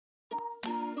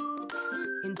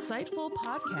Insightful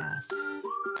podcasts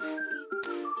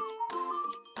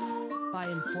by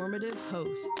informative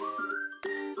hosts.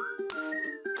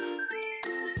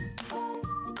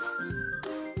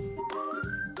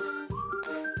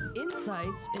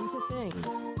 Insights into Things,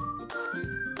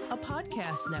 a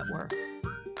podcast network.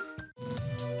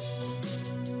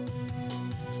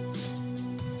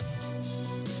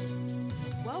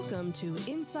 Welcome to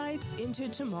Insights into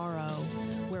Tomorrow,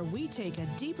 where we take a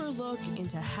deeper look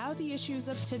into how the issues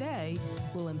of today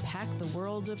will impact the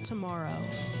world of tomorrow.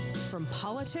 From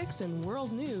politics and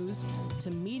world news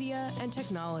to media and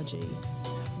technology,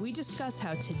 we discuss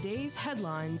how today's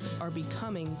headlines are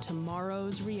becoming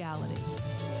tomorrow's reality.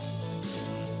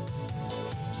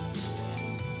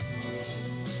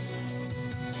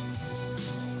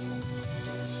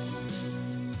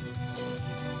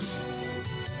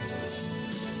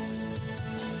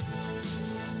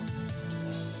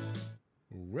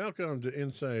 Welcome to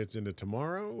Insights into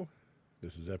Tomorrow.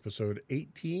 This is episode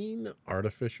 18,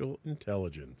 Artificial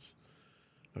Intelligence.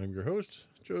 I'm your host,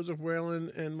 Joseph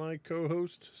Whalen, and my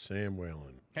co-host, Sam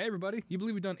Whalen. Hey, everybody. You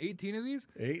believe we've done 18 of these?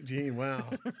 18, wow.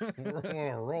 We're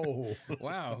on a roll.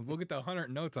 Wow, we'll get to 100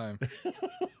 in no time.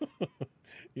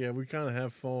 Yeah, we kind of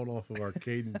have fallen off of our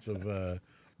cadence of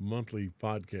monthly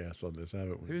podcasts on this,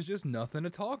 haven't we? There's just nothing to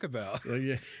talk about.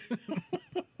 Yeah.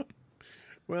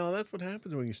 Well, that's what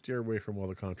happens when you steer away from all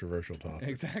the controversial topics.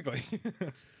 Exactly.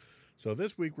 So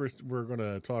this week we're going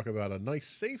to talk about a nice,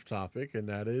 safe topic, and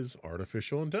that is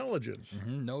artificial intelligence.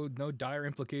 Mm-hmm. No dire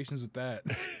implications with that.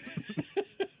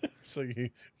 So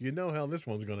you know how this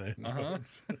one's going to end. Uh-huh.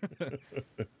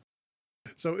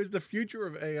 So is the future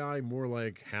of AI more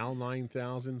like HAL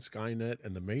 9000, Skynet,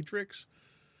 and The Matrix?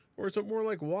 Or is it more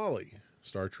like WALL-E,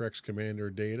 Star Trek's Commander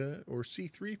Data, or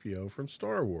C-3PO from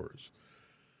Star Wars?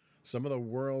 Some of the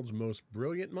world's most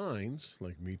brilliant minds,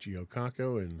 like Michio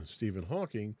Kaku and Stephen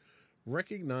Hawking,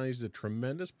 recognize the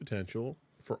tremendous potential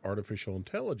for artificial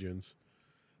intelligence,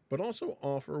 but also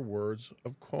offer words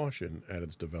of caution at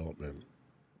its development.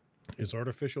 Is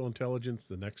artificial intelligence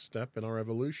the next step in our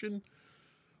evolution,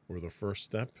 or the first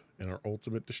step in our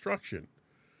ultimate destruction?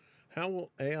 How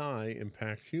will AI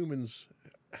impact humans?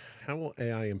 How will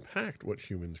AI impact what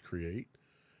humans create?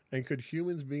 And could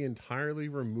humans be entirely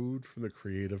removed from the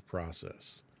creative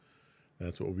process?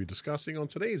 That's what we'll be discussing on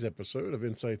today's episode of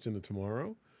Insights into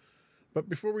Tomorrow. But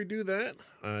before we do that,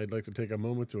 I'd like to take a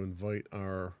moment to invite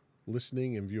our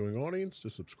listening and viewing audience to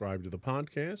subscribe to the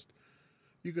podcast.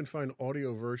 You can find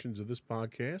audio versions of this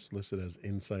podcast listed as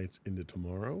Insights into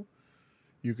Tomorrow.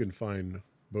 You can find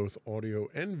both audio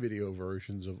and video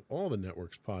versions of all the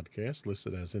network's podcasts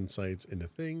listed as Insights into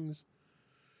Things.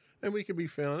 And we can be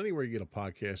found anywhere you get a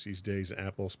podcast these days: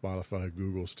 Apple, Spotify,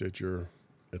 Google, Stitcher,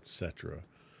 etc.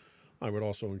 I would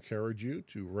also encourage you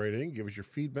to write in, give us your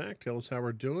feedback, tell us how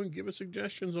we're doing, give us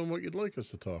suggestions on what you'd like us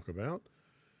to talk about.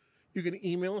 You can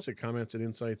email us at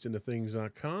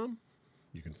comments@insightsintothings.com.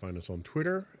 You can find us on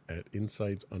Twitter at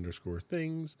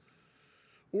insights_things,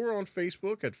 or on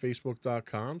Facebook at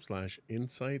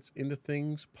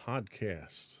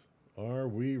facebook.com/insightsintothingspodcast. Are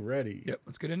we ready? Yep,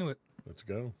 let's get into it. Let's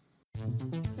go.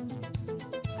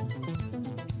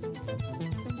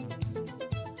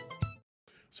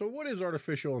 So what is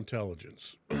artificial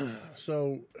intelligence?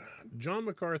 So John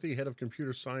McCarthy, head of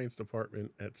computer science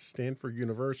department at Stanford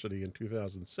University in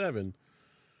 2007,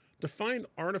 defined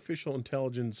artificial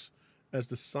intelligence as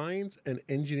the science and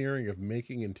engineering of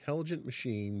making intelligent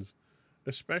machines,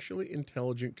 especially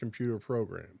intelligent computer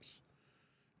programs.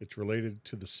 It's related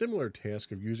to the similar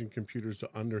task of using computers to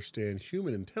understand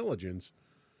human intelligence,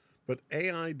 but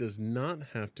AI does not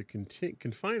have to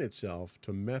confine itself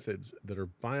to methods that are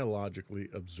biologically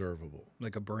observable.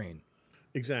 Like a brain.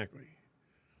 Exactly.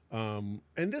 And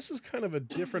this is kind of a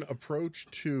different approach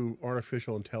to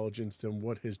artificial intelligence than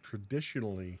what has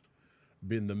traditionally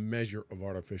been the measure of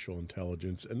artificial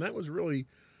intelligence. And that was really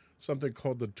something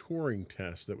called the Turing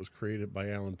test that was created by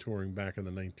Alan Turing back in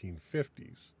the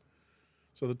 1950s.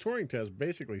 So the Turing test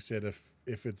basically said if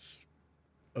it's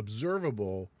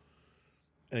observable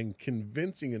and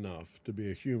convincing enough to be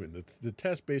a human. The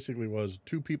test basically was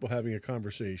two people having a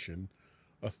conversation,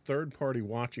 a third party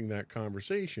watching that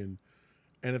conversation,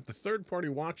 and if the third party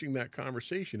watching that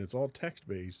conversation, it's all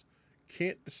text-based,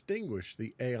 can't distinguish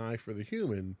the AI for the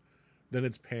human, then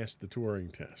it's passed the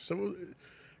Turing test. So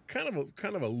kind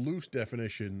of a loose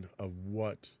definition of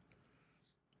what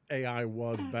AI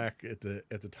was back at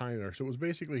the time there. So it was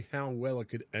basically how well it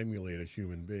could emulate a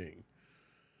human being.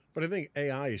 But I think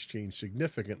AI has changed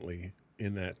significantly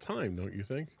in that time, don't you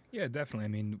think? Yeah, definitely. I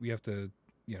mean, we have to,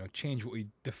 change what we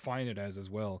define it as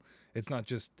well. it's not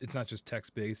just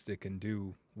text based. It can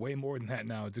do way more than that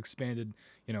now. It's expanded,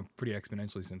 pretty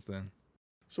exponentially since then.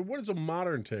 So what is a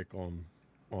modern take on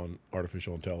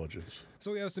artificial intelligence?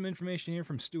 So we have some information here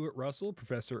from Stuart Russell,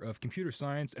 professor of computer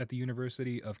science at the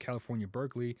University of California,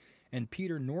 Berkeley, and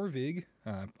Peter Norvig.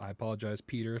 I apologize,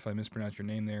 Peter, if I mispronounced your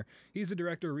name there. He's the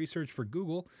director of research for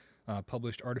Google,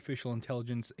 published Artificial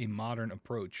Intelligence, A Modern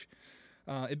Approach.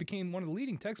 It became one of the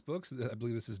leading textbooks, I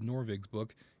believe this is Norvig's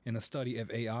book, in the study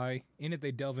of AI. In it,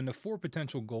 they delve into 4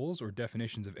 potential goals or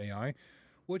definitions of AI,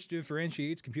 which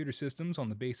differentiates computer systems on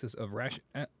the basis of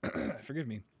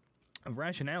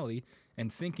rationality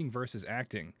and thinking versus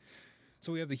acting.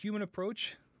 So we have the human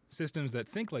approach, systems that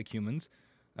think like humans,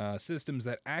 systems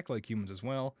that act like humans as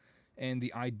well, and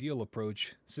the ideal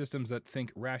approach, systems that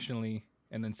think rationally,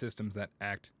 and then systems that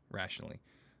act rationally.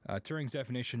 Turing's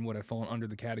definition would have fallen under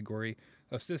the category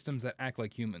of systems that act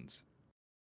like humans.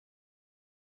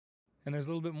 And there's a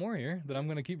little bit more here that I'm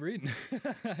going to keep reading.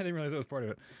 I didn't realize that was part of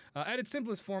it. At its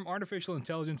simplest form, artificial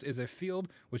intelligence is a field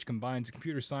which combines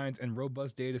computer science and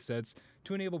robust data sets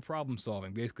to enable problem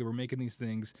solving. Basically, we're making these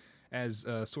things as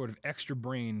a sort of extra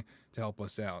brain to help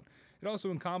us out. It also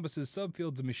encompasses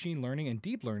subfields of machine learning and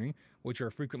deep learning, which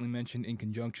are frequently mentioned in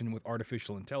conjunction with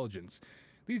artificial intelligence.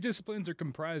 These disciplines are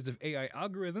comprised of AI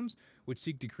algorithms, which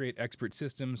seek to create expert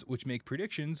systems which make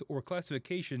predictions or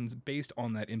classifications based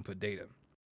on that input data.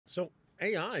 So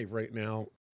AI right now,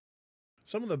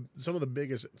 some of the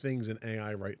biggest things in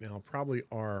AI right now probably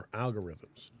are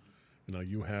algorithms.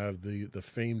 You have the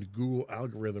famed Google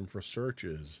algorithm for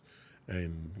searches,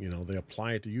 and they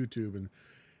apply it to YouTube. And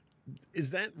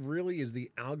is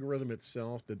the algorithm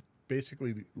itself that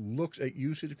basically looks at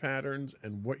usage patterns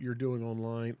and what you're doing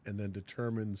online, and then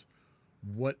determines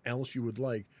what else you would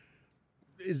like?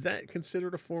 Is that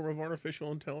considered a form of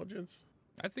artificial intelligence?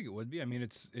 I think it would be. I mean,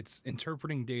 it's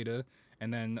interpreting data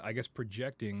and then I guess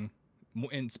projecting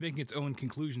and it's making its own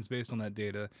conclusions based on that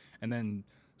data, and then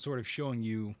sort of showing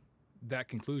you that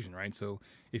conclusion, right? So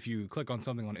if you click on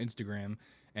something on Instagram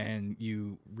and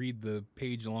you read the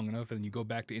page long enough and you go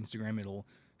back to Instagram, it'll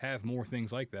have more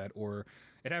things like that. Or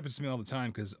it happens to me all the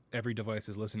time because every device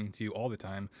is listening to you all the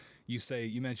time.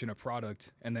 You mention a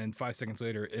product, and then 5 seconds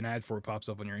later an ad for it pops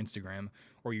up on your Instagram,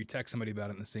 or you text somebody about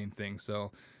it and the same thing.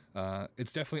 So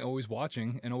it's definitely always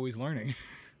watching and always learning.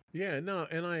 Yeah, no,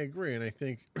 and I agree. And I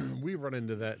think we've run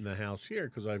into that in the house here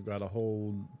because I've got a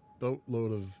whole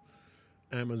boatload of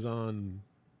Amazon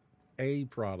A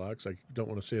products. I don't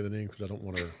want to say the name because I don't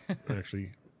want to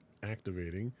actually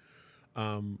activating.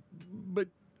 But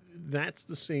that's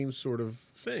the same sort of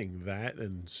thing. That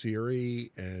and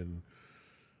Siri and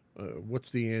what's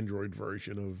the Android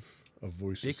version of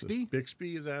voice Bixby? assist?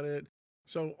 Bixby, is that it?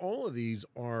 So all of these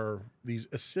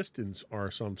assistants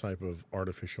are some type of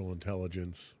artificial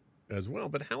intelligence as well.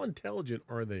 But how intelligent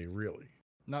are they really?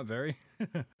 Not very.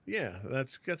 Yeah,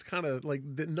 that's kind of like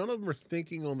none of them are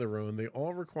thinking on their own. They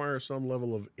all require some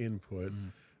level of input.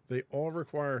 They all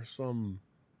require some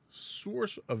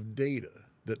source of data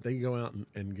that they go out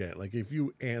and get. Like if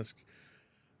you ask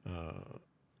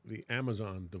the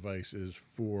Amazon devices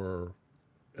for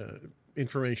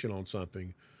information on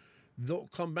something, they'll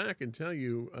come back and tell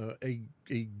you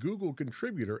a Google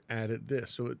contributor added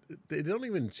this. So they don't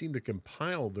even seem to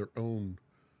compile their own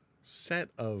set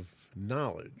of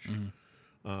knowledge.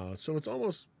 So it's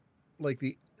almost like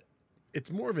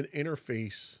it's more of an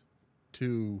interface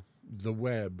to the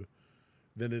web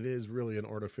than it is really an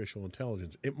artificial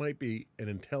intelligence. It might be an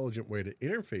intelligent way to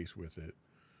interface with it,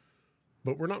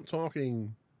 but we're not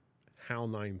talking HAL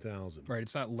 9000. Right,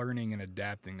 it's not learning and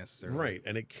adapting necessarily. Right,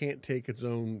 and it can't take its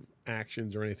own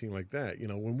actions or anything like that.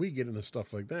 When we get into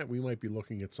stuff like that, we might be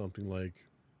looking at something like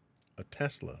a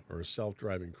Tesla or a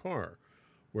self-driving car,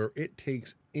 where it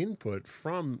takes input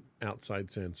from outside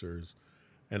sensors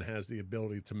and has the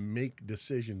ability to make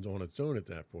decisions on its own at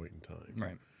that point in time.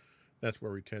 Right. That's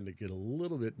where we tend to get a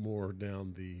little bit more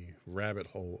down the rabbit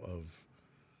hole of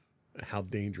how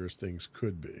dangerous things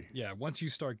could be. Yeah, once you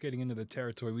start getting into the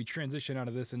territory, we transition out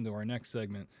of this into our next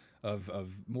segment of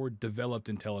more developed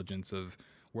intelligence, of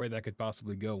where that could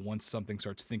possibly go once something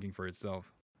starts thinking for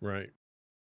itself. Right.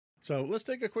 So let's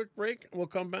take a quick break. We'll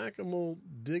come back and we'll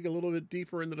dig a little bit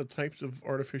deeper into the types of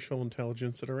artificial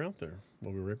intelligence that are out there.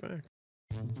 We'll be right back.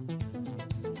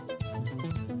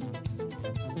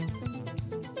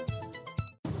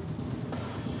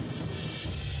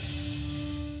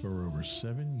 For over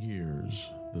 7 years,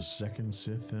 the Second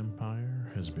Sith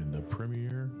Empire has been the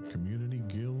premier community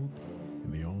guild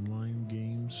in the online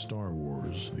game Star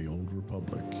Wars: The Old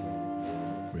Republic,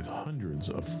 with hundreds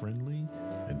of friendly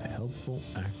and helpful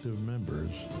active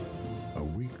members, a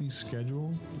weekly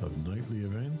schedule of nightly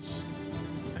events,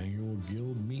 annual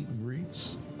guild meet and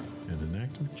greets, and an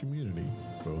active community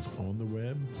both on the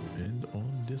web and on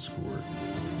Discord.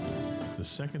 The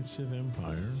Second Sith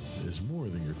Empire is more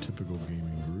than your typical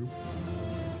gaming group.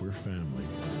 We're family.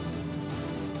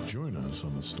 Join us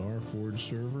on the Starforge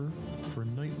server for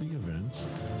nightly events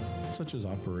such as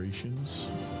operations,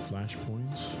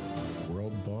 flashpoints,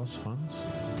 world boss hunts,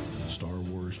 Star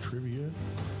Wars trivia,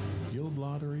 guild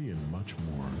lottery, and much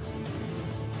more.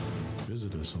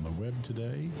 Visit us on the web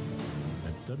today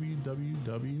at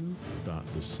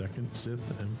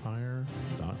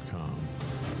www.thesecondsithempire.com.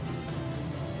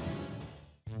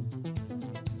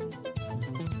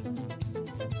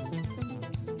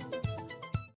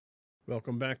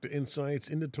 Welcome back to Insights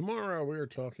into Tomorrow. We are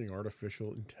talking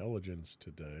artificial intelligence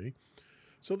today.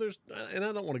 So and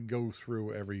I don't want to go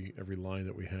through every line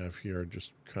that we have here,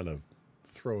 just kind of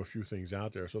throw a few things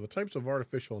out there. So the types of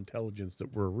artificial intelligence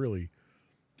that we're really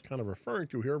kind of referring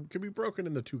to here can be broken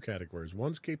into two categories.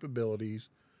 One's capabilities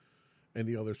and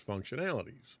the other's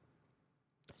functionalities.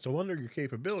 So under your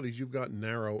capabilities, you've got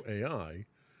narrow AI.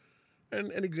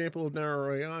 And an example of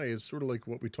narrow AI is sort of like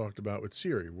what we talked about with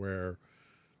Siri, where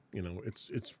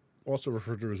it's also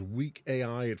referred to as weak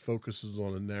AI. It focuses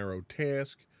on a narrow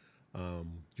task.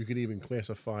 You could even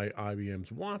classify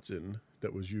IBM's Watson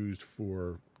that was used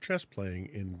for chess playing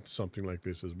in something like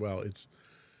this as well. It's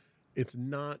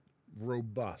not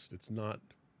robust. It's not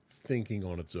thinking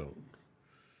on its own.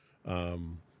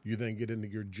 You then get into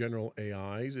your general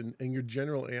AIs, and your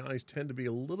general AIs tend to be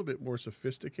a little bit more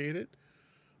sophisticated.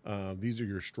 These are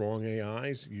your strong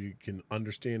AIs. You can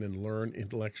understand and learn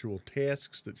intellectual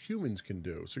tasks that humans can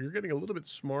do. So you're getting a little bit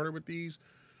smarter with these,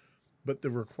 but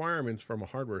the requirements from a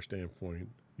hardware standpoint,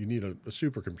 you need a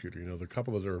supercomputer. The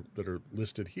couple that are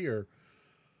listed here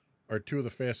are two of the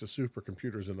fastest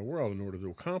supercomputers in the world in order to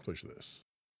accomplish this.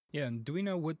 Yeah, and do we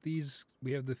know what we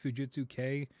have the Fujitsu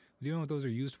K, do you know what those are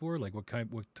used for? Like what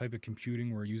type of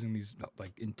computing we're using these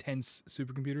like intense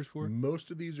supercomputers for? Most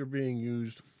of these are being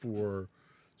used for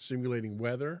simulating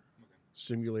weather,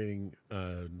 simulating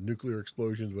nuclear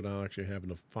explosions without actually having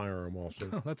to fire them off. So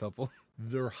oh, that's helpful.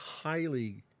 They're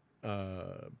highly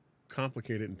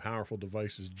complicated and powerful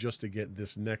devices just to get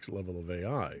this next level of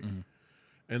AI. Mm-hmm.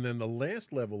 And then the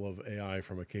last level of AI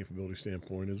from a capability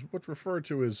standpoint is what's referred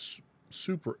to as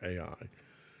super AI.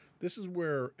 This is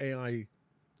where AI,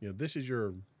 this is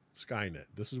your Skynet.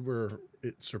 This is where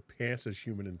it surpasses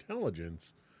human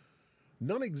intelligence.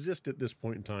 None exist at this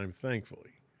point in time,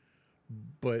 thankfully.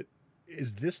 But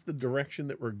is this the direction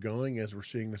that we're going as we're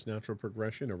seeing this natural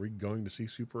progression? Are we going to see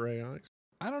super AIs?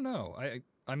 I don't know.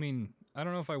 I mean, I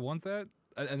don't know if I want that.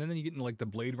 And then you get into like the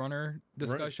Blade Runner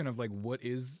discussion of like what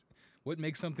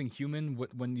makes something human?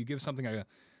 When you give something a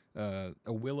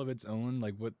will of its own,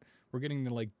 like what we're getting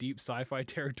into like deep sci-fi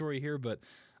territory here. But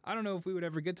I don't know if we would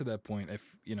ever get to that point. If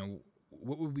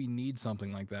what would we need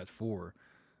something like that for?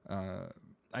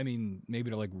 I mean, maybe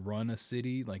to like run a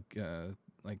city, like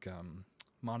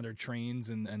monitor trains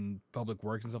and public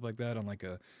works and stuff like that on like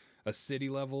a city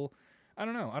level. I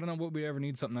don't know what we ever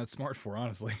need something that smart for,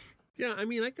 honestly. Yeah, I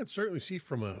mean, I could certainly see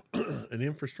from an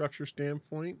infrastructure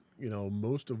standpoint,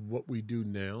 most of what we do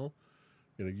now,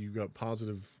 you've got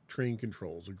positive train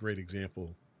controls, a great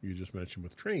example you just mentioned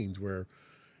with trains, where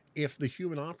if the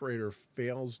human operator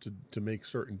fails to make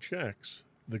certain checks,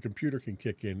 the computer can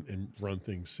kick in and run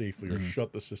things safely or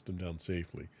shut the system down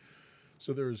safely.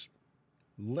 So there's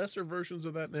lesser versions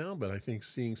of that now, but I think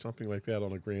seeing something like that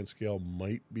on a grand scale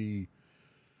might be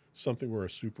something where a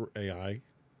super AI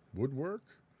would work.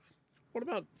 What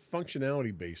about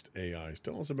functionality-based AIs?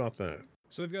 Tell us about that.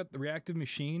 So we've got the reactive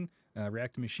machine.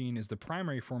 Reactive machine is the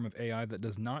primary form of AI that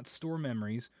does not store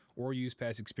memories or use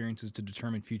past experiences to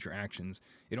determine future actions.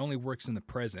 It only works in the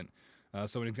present.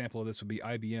 So an example of this would be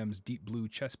IBM's Deep Blue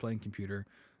chess-playing computer.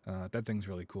 That thing's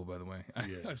really cool, by the way.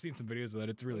 Yeah. I've seen some videos of that.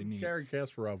 It's really neat. Gary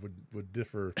Kasparov would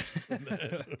differ from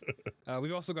that.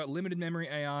 We've also got limited memory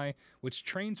AI, which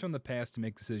trains from the past to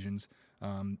make decisions.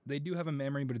 They do have a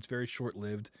memory, but it's very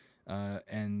short-lived.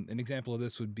 And an example of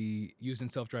this would be used in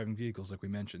self-driving vehicles, like we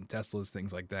mentioned, Teslas,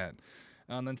 things like that.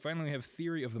 And then finally, we have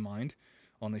theory of the mind.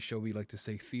 On this show, we like to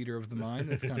say theater of the mind.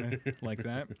 It's kind of like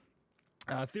that.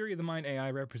 Theory of the mind AI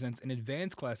represents an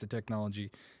advanced class of technology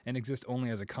and exists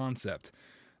only as a concept.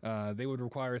 They would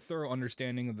require thorough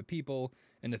understanding of the people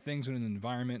and the things within the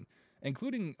environment,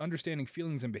 including understanding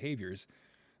feelings and behaviors.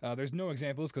 There's no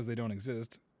examples because they don't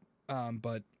exist,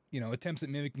 but attempts at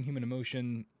mimicking human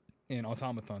emotion in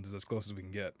automatons is as close as we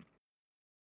can get.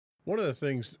 One of the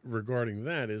things regarding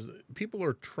that is that people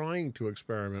are trying to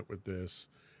experiment with this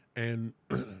and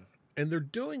and they're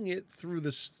doing it through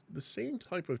the same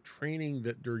type of training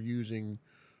that they're using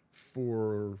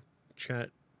for Chat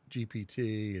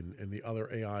GPT and the other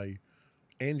AI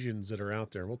engines that are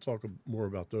out there. We'll talk more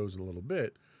about those in a little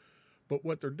bit. But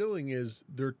what they're doing is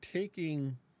they're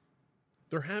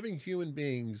having human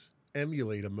beings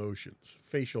emulate emotions,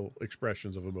 facial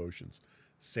expressions of emotions,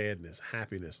 sadness,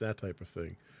 happiness, that type of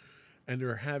thing. And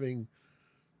they're having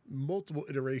multiple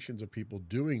iterations of people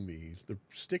doing these. They're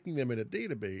sticking them in a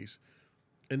database,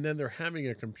 and then they're having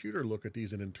a computer look at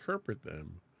these and interpret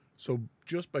them. So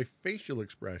just by facial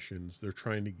expressions, they're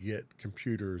trying to get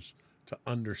computers to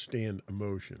understand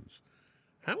emotions.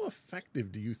 How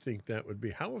effective do you think that would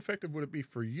be? How effective would it be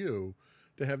for you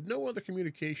to have no other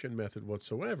communication method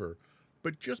whatsoever,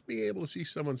 but just be able to see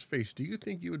someone's face? Do you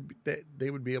think that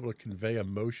they would be able to convey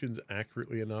emotions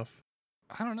accurately enough?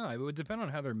 I don't know. It would depend on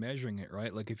how they're measuring it,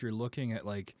 right? Like if you're looking at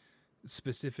like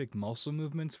specific muscle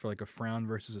movements for like a frown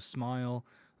versus a smile,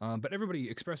 but everybody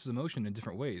expresses emotion in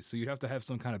different ways. So you'd have to have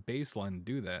some kind of baseline to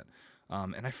do that.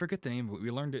 And I forget the name of it.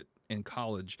 We learned it in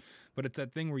college, but it's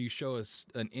that thing where you show us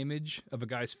an image of a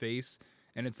guy's face,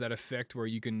 and it's that effect where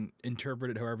you can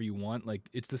interpret it however you want. Like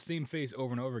it's the same face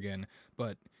over and over again,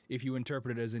 but if you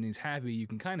interpret it as in he's happy, you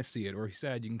can kind of see it, or he's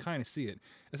sad, you can kind of see it.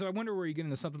 And so I wonder where you get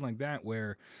into something like that,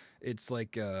 where it's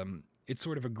like it's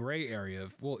sort of a gray area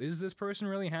of, well, is this person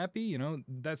really happy? You know,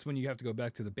 that's when you have to go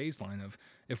back to the baseline of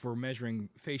if we're measuring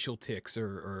facial tics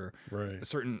or right. a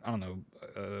certain, I don't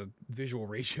know, visual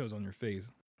ratios on your face.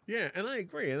 Yeah, and I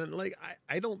agree. And like,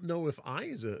 I don't know if I,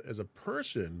 as a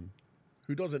person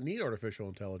who doesn't need artificial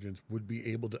intelligence, would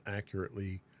be able to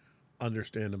accurately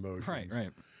understand emotions. Right.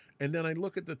 And then I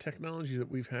look at the technology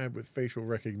that we've had with facial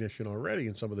recognition already,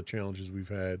 and some of the challenges we've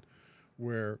had,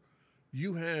 where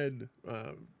you had,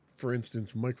 for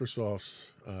instance, Microsoft's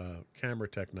camera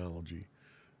technology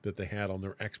that they had on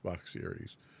their Xbox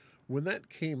Series. When that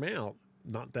came out,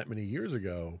 not that many years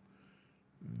ago,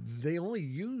 they only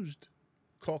used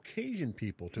Caucasian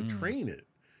people to train it.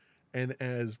 And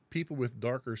as people with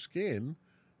darker skin,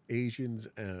 Asians,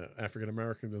 African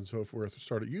Americans, and so forth,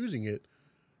 started using it,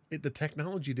 the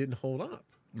technology didn't hold up.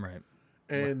 Right.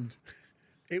 And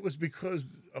it was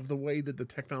because of the way that the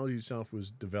technology itself was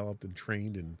developed and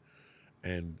trained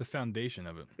and The foundation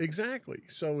of it. Exactly.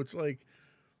 So it's like,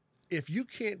 if you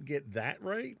can't get that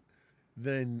right,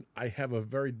 then I have a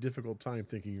very difficult time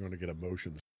thinking you're going to get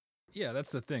emotions. Yeah,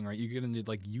 that's the thing, right? You get into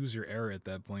like user error at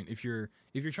that point. If you're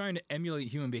trying to emulate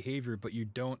human behavior, but you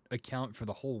don't account for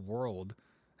the whole world,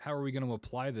 how are we going to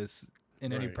apply this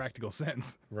in any Right. practical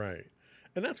sense? Right.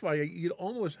 And that's why you'd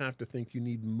almost have to think you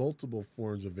need multiple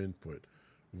forms of input: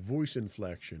 voice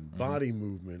inflection, body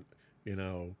movement, you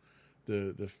know,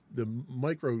 the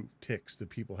micro tics that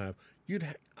people have.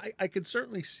 I could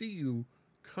certainly see you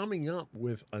coming up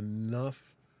with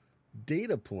enough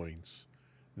data points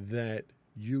that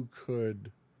you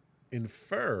could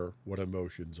infer what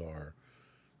emotions are,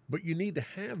 but you need to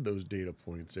have those data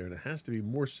points there, and it has to be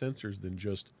more sensors than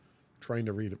just trying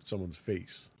to read someone's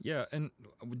face. Yeah, and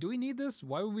do we need this?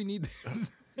 Why would we need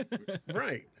this?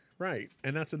 Right.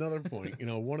 And that's another point. You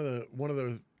know, one of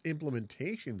the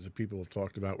implementations that people have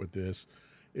talked about with this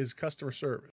is customer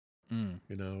service. You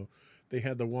know, they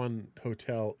had the one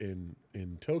hotel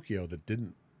in Tokyo that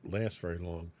didn't last very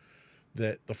long,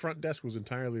 that the front desk was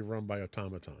entirely run by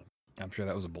automaton. I'm sure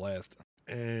that was a blast.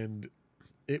 And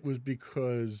it was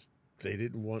because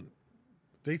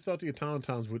they thought the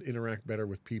automatons would interact better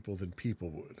with people than people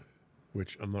would,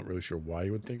 which I'm not really sure why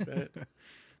you would think that.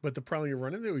 But the problem you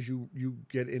run into is you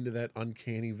get into that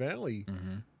uncanny valley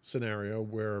scenario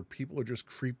where people are just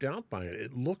creeped out by it.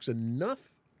 It looks enough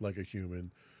like a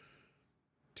human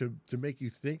to make you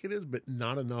think it is, but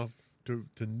not enough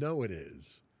to know it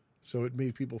is. So it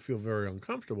made people feel very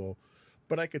uncomfortable.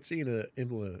 But I could see in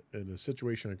a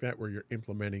situation like that where you're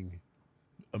implementing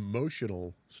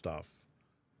emotional stuff,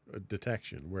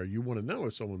 detection, where you want to know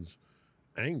if someone's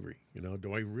angry. You know,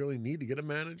 do I really need to get a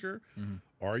manager?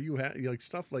 Are you like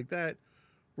stuff like that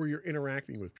where you're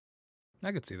interacting with people?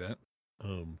 I could see that.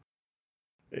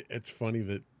 It's funny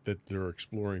that they're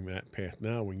exploring that path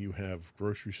now when you have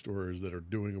grocery stores that are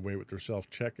doing away with their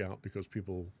self-checkout because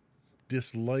people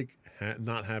dislike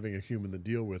not having a human to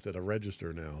deal with at a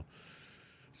register now.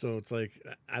 So it's like,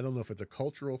 I don't know if it's a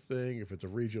cultural thing, if it's a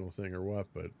regional thing or what,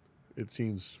 but it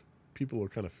seems people are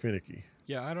kind of finicky.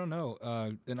 Yeah, I don't know.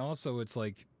 And also, it's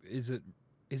like, is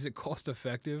it cost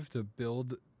effective to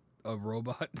build a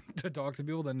robot to talk to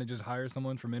people than to just hire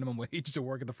someone for minimum wage to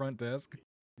work at the front desk?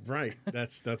 Right.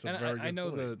 That's a And very good I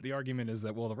know point. the argument is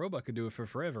that, well, the robot could do it for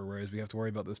forever, whereas we have to worry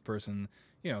about this person,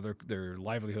 their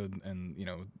livelihood, and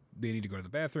they need to go to the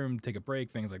bathroom, take a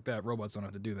break, things like that. Robots don't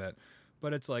have to do that.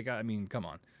 But it's like, I mean, come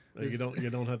on. You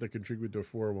don't have to contribute to a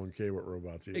 401k with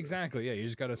robots either. Exactly. Yeah, you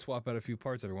just got to swap out a few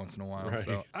parts every once in a while. Right.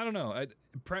 So I don't know.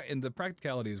 And the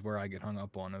practicality is where I get hung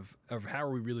up on of how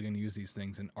are we really going to use these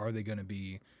things, and are they going to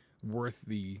be worth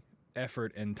the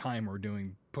effort and time we're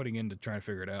putting in to try to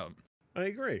figure it out? I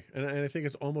agree, and I think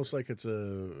it's almost like it's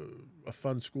a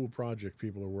fun school project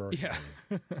people are working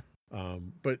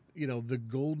on. But the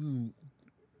golden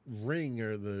ring,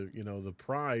 or the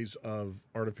prize of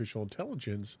artificial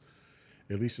intelligence,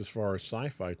 at least as far as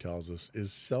sci-fi tells us,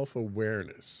 is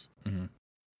self-awareness. Mm-hmm.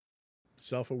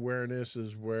 Self-awareness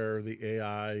is where the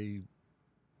AI,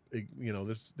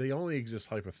 they only exist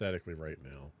hypothetically right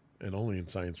now, and only in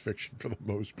science fiction for the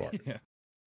most part. Yeah.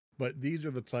 But these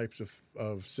are the types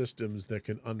of systems that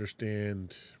can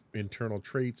understand internal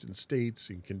traits and states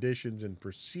and conditions and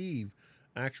perceive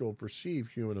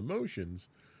human emotions.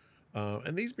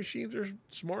 And these machines are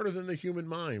smarter than the human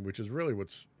mind, which is really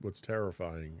what's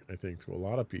terrifying, I think, to a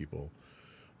lot of people.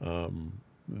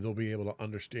 They'll be able to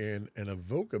understand and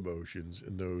evoke emotions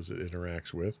in those it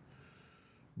interacts with,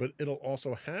 but it'll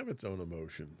also have its own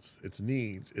emotions, its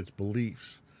needs, its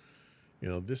beliefs.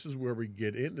 This is where we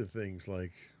get into things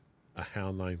like a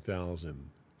HAL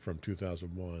 9000 from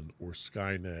 2001 or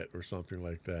Skynet or something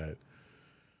like that.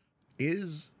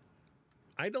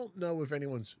 I don't know if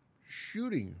anyone's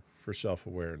shooting for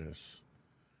self-awareness.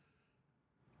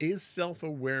 Is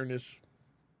self-awareness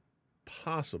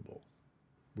possible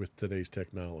with today's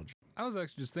technology? I was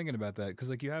actually just thinking about that because,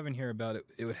 like, you have in here about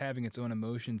it having its own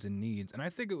emotions and needs, and I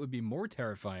think it would be more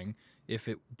terrifying if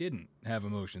it didn't have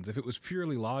emotions, if it was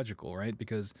purely logical, right?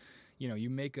 Because, you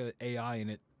make a AI and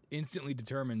it instantly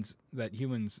determines that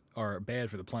humans are bad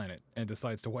for the planet and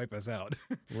decides to wipe us out.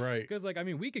 Right. Because,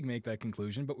 we could make that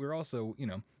conclusion, but we're also,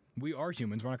 we are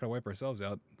humans. We're not going to wipe ourselves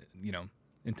out,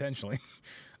 intentionally.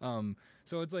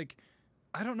 So it's like,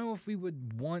 I don't know if we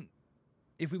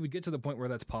would get to the point where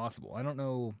that's possible. I don't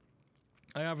know.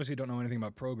 I obviously don't know anything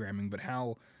about programming, but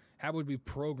how would we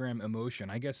program emotion?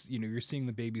 I guess, you're seeing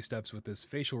the baby steps with this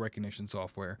facial recognition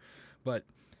software, but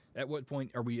at what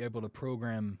point are we able to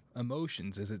program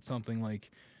emotions? Is it something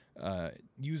like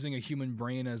using a human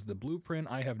brain as the blueprint?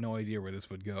 I have no idea where this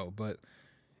would go, but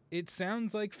it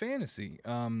sounds like fantasy,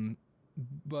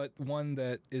 but one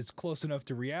that is close enough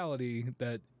to reality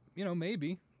that,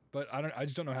 maybe, but I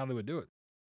just don't know how they would do it.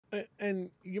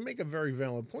 And you make a very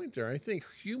valid point there. I think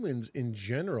humans in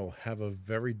general have a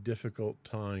very difficult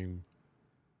time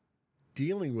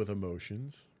dealing with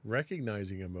emotions,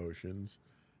 recognizing emotions,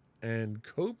 and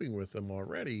coping with them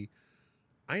already.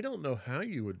 I don't know how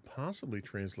you would possibly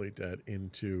translate that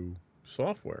into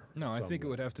software. No, I think it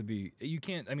would have to be. You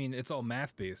can't. I mean, it's all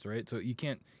math based, right? So you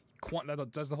can't.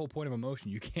 That's the whole point of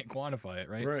emotion. You can't quantify it,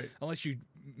 right? Right. Unless you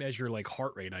measure like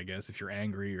heart rate, I guess, if you're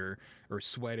angry or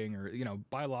sweating or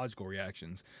biological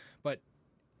reactions. But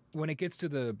when it gets to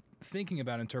the thinking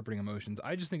about interpreting emotions,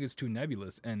 I just think it's too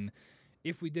nebulous. And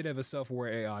if we did have a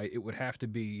self-aware AI, it would have to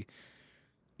be,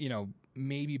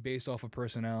 maybe based off of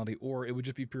personality, or it would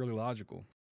just be purely logical.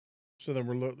 So then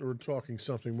we're talking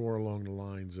something more along the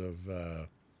lines of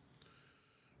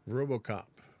RoboCop,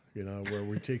 where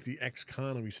we take the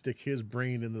ex-con and we stick his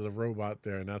brain into the robot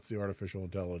there, and that's the artificial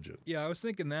intelligence. Yeah, I was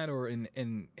thinking that, or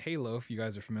in Halo, if you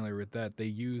guys are familiar with that, they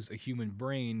use a human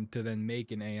brain to then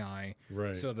make an AI.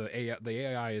 Right. So the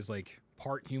AI is like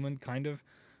part human, kind of.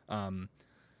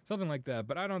 Something like that,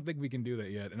 but I don't think we can do that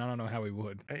yet, and I don't know how we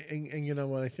would. And you know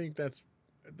what? I think that's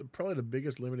probably the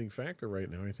biggest limiting factor right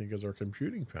now, I think, is our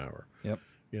computing power. Yep.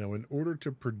 In order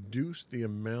to produce the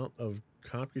amount of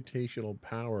computational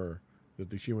power that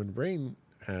the human brain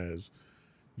has,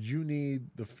 you need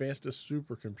the fastest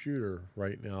supercomputer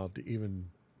right now to even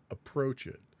approach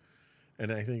it.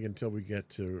 And I think until we get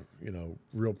to,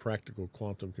 real practical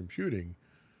quantum computing,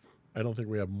 I don't think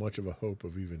we have much of a hope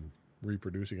of even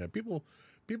reproducing that. People,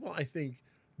 I think,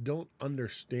 don't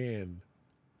understand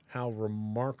how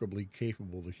remarkably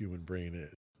capable the human brain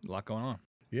is. A lot going on.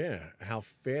 Yeah, how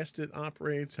fast it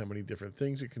operates, how many different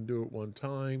things it can do at one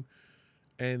time.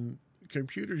 And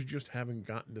computers just haven't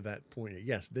gotten to that point yet.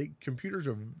 Yes, computers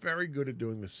are very good at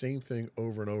doing the same thing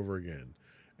over and over again.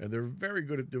 And they're very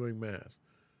good at doing math.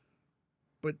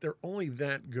 But they're only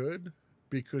that good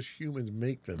because humans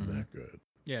make them that good.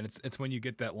 Yeah, and it's when you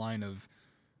get that line of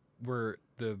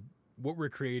what we're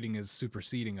creating is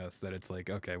superseding us, that it's like,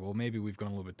 okay, well, maybe we've gone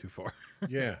a little bit too far.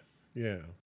 Yeah.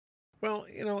 Well,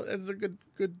 it's a good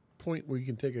point where we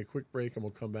can take a quick break and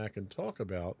we'll come back and talk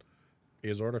about,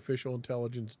 Is artificial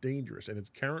intelligence dangerous in its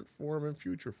current form and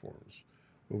future forms?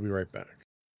 We'll be right back.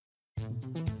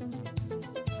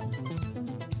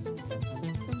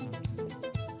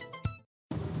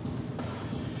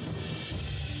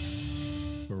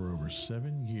 For over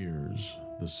 7 years,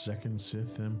 the Second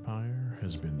Sith Empire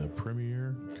has been the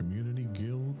premier community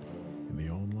guild in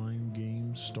the online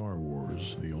game Star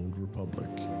Wars: The Old Republic.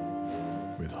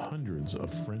 With hundreds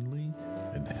of friendly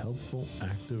and helpful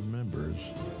active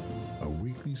members, a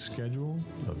weekly schedule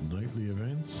of nightly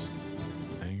events,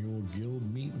 annual guild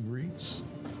meet and greets,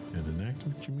 and an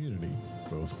active community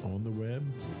both on the web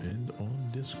and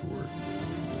on Discord.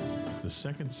 The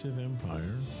Second Sith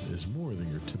Empire is more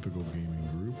than your typical gaming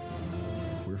group.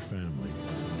 We're family.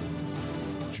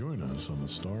 Join us on the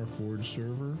Starforge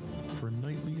server for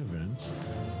nightly events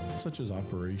such as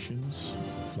operations,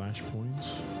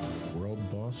 flashpoints, world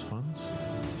boss hunts,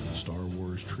 Star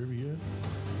Wars trivia,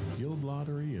 guild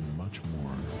lottery, and much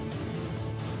more.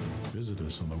 Visit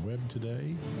us on the web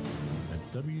today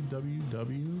at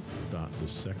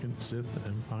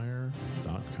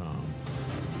www.thesecondsithempire.com.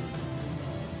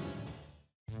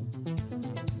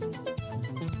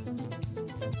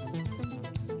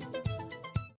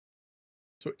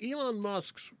 So Elon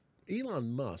Musk,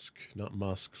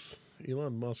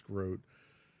 wrote,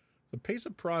 the pace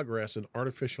of progress in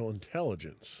artificial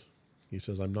intelligence, he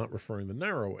says, I'm not referring to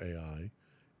narrow AI,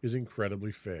 is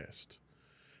incredibly fast.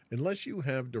 Unless you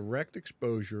have direct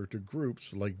exposure to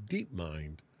groups like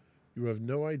DeepMind, you have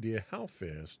no idea how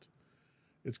fast.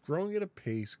 It's growing at a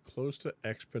pace close to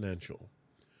exponential.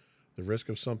 The risk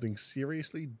of something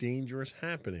seriously dangerous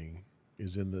happening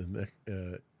is in the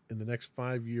next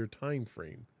 5-year time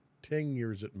frame, 10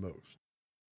 years at most.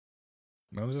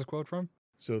 Where was this quote from?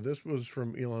 So this was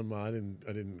from Elon Musk, and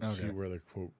I didn't see where the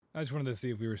quote. I just wanted to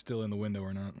see if we were still in the window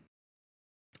or not.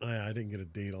 I didn't get a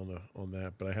date on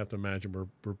that, but I have to imagine we're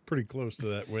pretty close to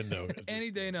that window.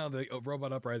 Any day now, the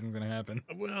robot uprising is going to happen.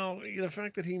 Well, the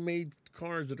fact that he made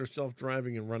cars that are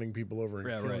self-driving and running people over and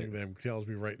killing them tells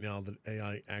me right now that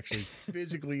AI actually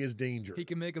physically is dangerous. He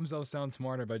can make himself sound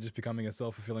smarter by just becoming a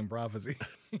self-fulfilling prophecy.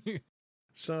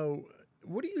 So,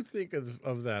 what do you think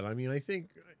of that? I mean, I think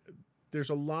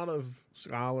there's a lot of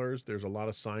scholars, there's a lot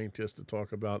of scientists that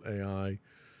talk about AI.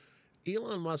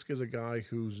 Elon Musk is a guy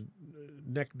who's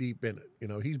neck deep in it.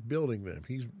 He's building them.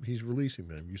 He's releasing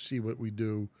them. You see what we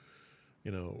do.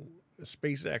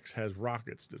 SpaceX has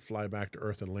rockets that fly back to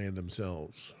Earth and land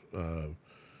themselves.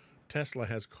 Tesla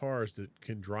has cars that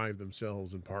can drive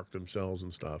themselves and park themselves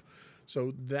and stuff.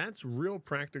 So that's real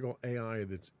practical AI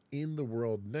that's in the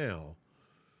world now.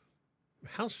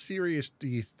 How serious do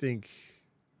you think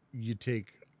you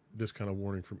take this kind of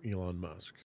warning from Elon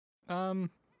Musk?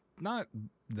 Not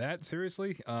that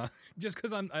seriously. Just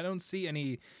because I don't see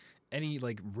any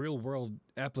like real world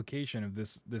application of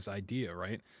this idea,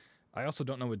 right? I also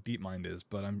don't know what DeepMind is,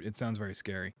 but it sounds very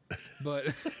scary.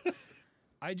 But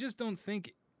I just don't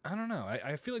think. I don't know.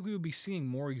 I feel like we would be seeing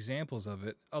more examples of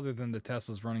it, other than the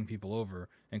Teslas running people over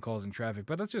and causing traffic.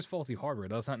 But that's just faulty hardware.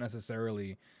 That's not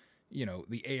necessarily,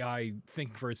 the AI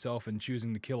thinking for itself and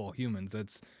choosing to kill all humans.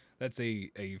 That's a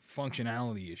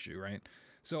functionality issue, right?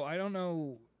 So I don't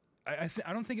know. I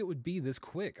don't think it would be this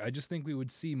quick. I just think we would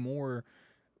see more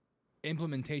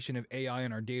implementation of AI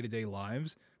in our day-to-day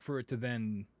lives for it to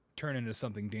then turn into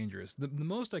something dangerous. The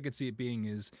most I could see it being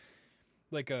is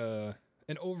like an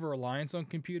over-reliance on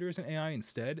computers and AI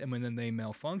instead, and when then they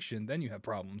malfunction, then you have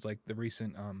problems like the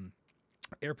recent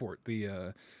airport,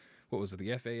 the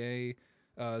FAA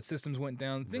systems went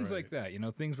down, things like that,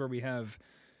 things where we have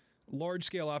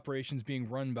large-scale operations being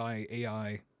run by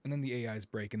AI, and then the AIs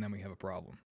break, and then we have a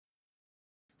problem.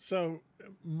 So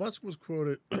Musk was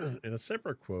quoted in a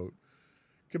separate quote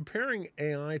comparing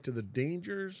AI to the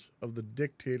dangers of the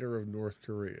dictator of North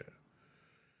Korea.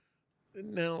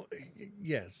 Now,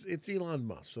 yes, it's Elon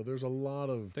Musk, so there's a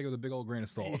lot of... Take it with a big old grain of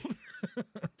salt.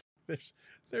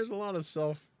 there's a lot of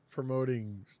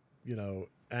self-promoting,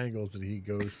 angles that he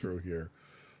goes through here.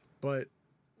 But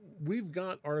we've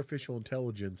got artificial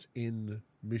intelligence in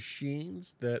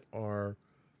machines that are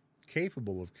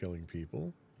capable of killing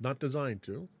people. Not designed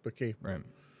to, but capable. Right.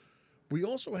 We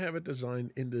also have it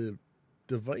designed into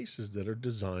devices that are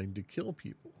designed to kill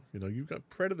people. You've got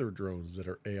Predator drones that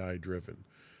are AI-driven.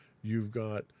 You've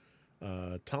got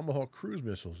Tomahawk cruise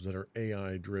missiles that are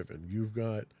AI-driven. You've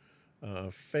got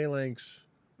Phalanx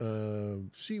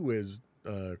Sea-Wiz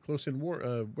close-in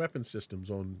war weapon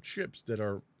systems on ships that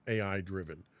are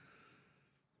AI-driven.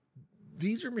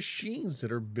 These are machines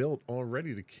that are built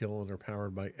already to kill and are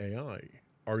powered by AI.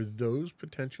 Are those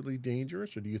potentially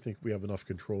dangerous, or do you think we have enough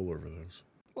control over those?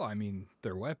 Well, I mean,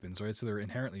 they're weapons, right? So they're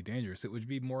inherently dangerous. It would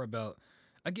be more about,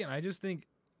 again, I just think,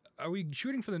 are we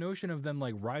shooting for the notion of them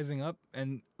like rising up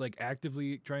and like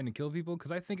actively trying to kill people?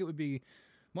 Because I think it would be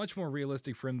much more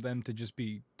realistic for them to just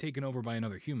be taken over by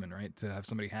another human, right? To have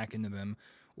somebody hack into them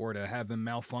or to have them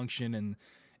malfunction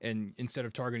and instead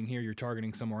of targeting here, you're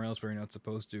targeting somewhere else where you're not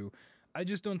supposed to. I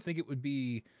just don't think it would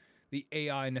be the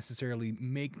AI necessarily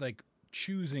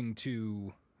choosing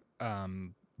to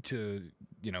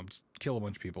kill a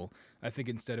bunch of people. I think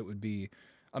instead it would be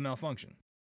a malfunction.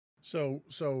 So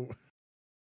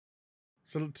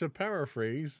to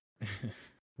paraphrase,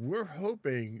 we're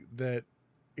hoping that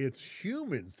it's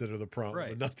humans that are the problem,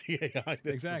 Right. and not the AI that's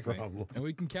Exactly. the problem. And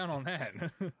we can count on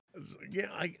that.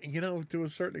 Yeah, to a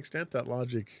certain extent, that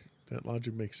logic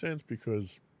makes sense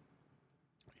because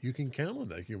you can count on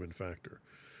that human factor.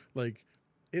 Like,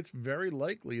 it's very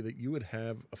likely that you would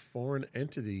have a foreign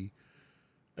entity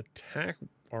attack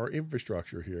our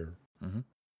infrastructure here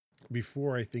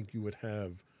before I think you would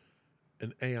have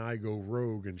an AI go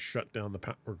rogue and shut down the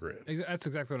power grid. That's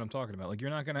exactly what I'm talking about. Like, you're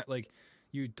not gonna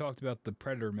you talked about the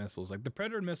Predator missiles. Like, the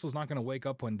Predator missile's not gonna wake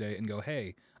up one day and go,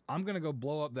 "Hey, I'm gonna go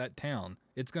blow up that town."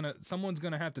 Someone's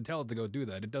gonna have to tell it to go do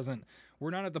that.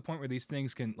 We're not at the point where these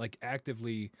things can like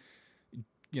actively,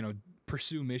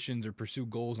 pursue missions or pursue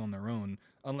goals on their own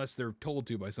unless they're told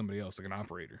to by somebody else, like an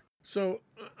operator. So,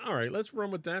 all right, let's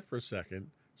run with that for a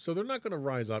second. So they're not going to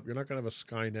rise up. You're not going to have a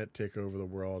Skynet take over the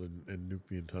world and nuke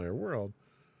the entire world.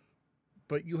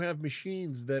 But you have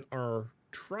machines that are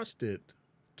trusted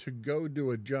to go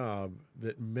do a job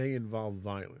that may involve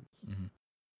violence. Mm-hmm.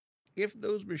 If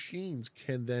those machines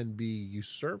can then be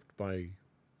usurped by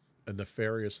a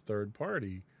nefarious third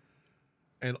party,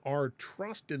 and our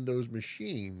trust in those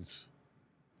machines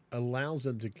allows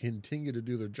them to continue to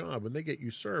do their job, when they get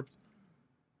usurped,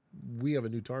 we have a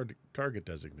new target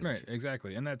designation. Right,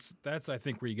 exactly. And that's I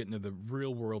think where you get into the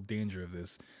real world danger of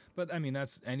this. But I mean,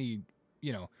 that's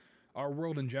our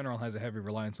world in general has a heavy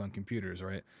reliance on computers,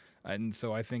 right? And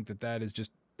so I think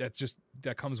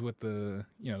that comes with the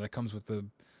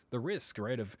risk,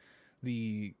 right, of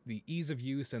the ease of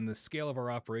use and the scale of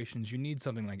our operations. You need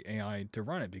something like AI to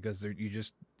run it because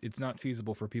it's not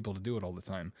feasible for people to do it all the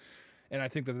time. And I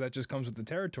think that just comes with the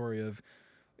territory of,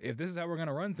 if this is how we're going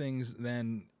to run things,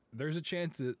 then there's a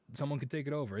chance that someone could take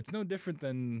it over. It's no different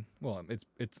than, well,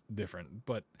 it's different,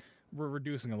 but we're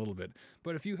reducing a little bit.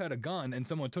 But if you had a gun and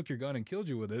someone took your gun and killed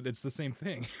you with it, it's the same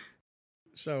thing.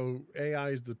 So AI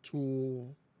is the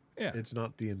tool. Yeah. It's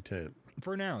not the intent.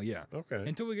 For now, yeah. Okay.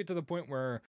 Until we get to the point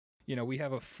where, we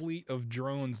have a fleet of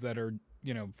drones that are,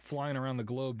 flying around the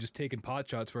globe just taking pot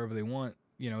shots wherever they want,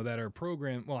 that are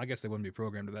programmed. Well, I guess they wouldn't be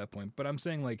programmed at that point. But I'm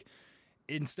saying, like,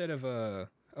 instead of a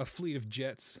fleet of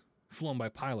jets flown by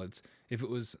pilots, if it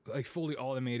was a fully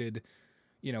automated,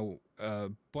 a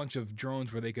bunch of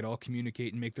drones where they could all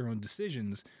communicate and make their own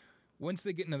decisions, once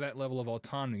they get into that level of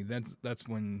autonomy, that's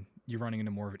when you're running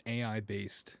into more of an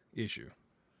AI-based issue,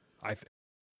 I think.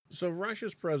 So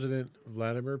Russia's president,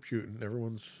 Vladimir Putin,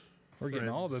 everyone's We're getting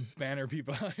all the banner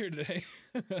people out here today.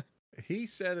 He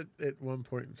said at one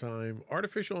point in time,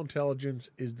 artificial intelligence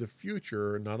is the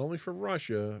future, not only for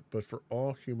Russia, but for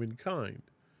all humankind.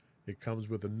 It comes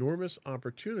with enormous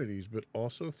opportunities, but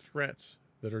also threats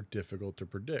that are difficult to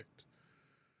predict.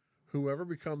 Whoever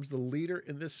becomes the leader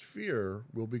in this sphere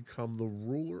will become the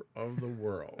ruler of the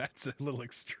world. That's a little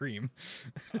extreme.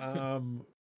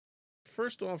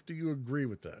 First off, do you agree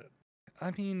with that?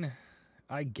 I mean,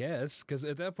 I guess, because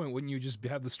at that point, wouldn't you just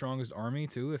have the strongest army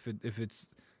too? If it's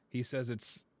he says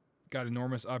it's got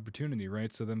enormous opportunity,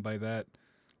 right? So then by that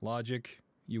logic,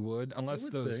 you would, unless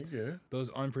those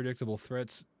unpredictable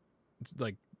threats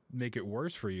like make it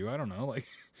worse for you. I don't know. Like,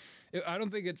 I don't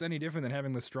think it's any different than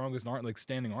having the strongest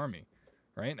standing army,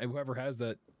 right? And whoever has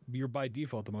that, you're by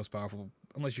default the most powerful,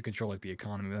 unless you control like the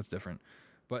economy. That's different.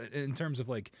 But in terms of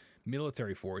like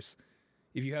military force,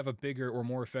 if you have a bigger or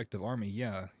more effective army,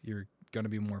 yeah, you're going to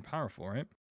be more powerful, right?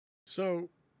 So,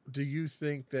 do you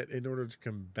think that in order to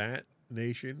combat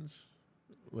nations,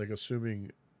 like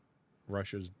assuming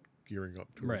Russia's gearing up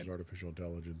towards artificial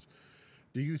intelligence,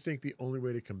 do you think the only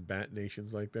way to combat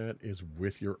nations like that is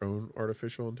with your own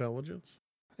artificial intelligence?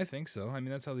 I think so. I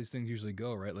mean, that's how these things usually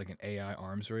go, right? Like an AI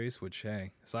arms race, which,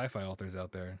 hey, sci-fi authors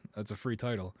out there, that's a free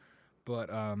title. But,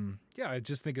 yeah, I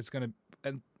just think it's going to...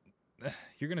 and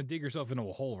you're going to dig yourself into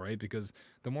a hole, right? Because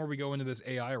the more we go into this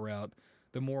AI route,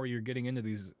 the more you're getting into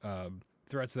these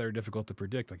threats that are difficult to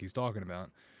predict, like he's talking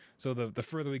about. So the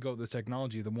further we go with this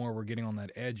technology, the more we're getting on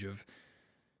that edge of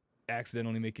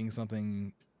accidentally making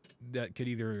something that could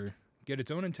either get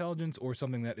its own intelligence or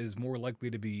something that is more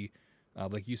likely to be,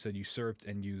 like you said, usurped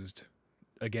and used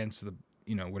against the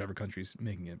whatever country's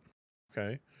making it.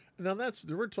 Okay. Now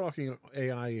we're talking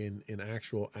AI in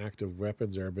actual active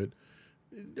weapons there, but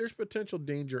there's potential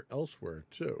danger elsewhere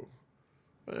too.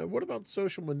 What about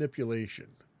social manipulation?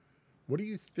 What do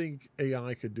you think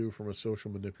AI could do from a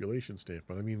social manipulation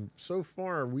standpoint? I mean, so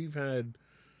far we've had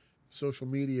social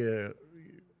media.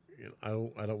 I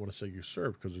don't want to say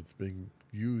usurped because it's being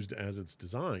used as it's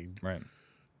designed. Right.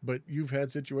 But you've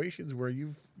had situations where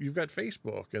you've got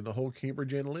Facebook and the whole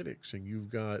Cambridge Analytics, and you've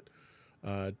got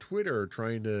Twitter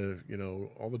trying to,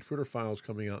 all the Twitter files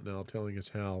coming out now telling us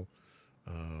how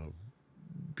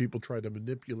people try to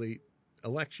manipulate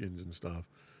elections and stuff.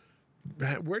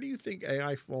 Where do you think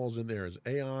AI falls in there? Is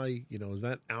AI, is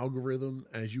that algorithm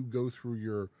as you go through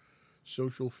your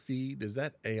social feed, is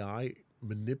that AI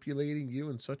manipulating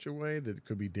you in such a way that it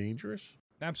could be dangerous?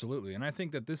 Absolutely. And I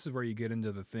think that this is where you get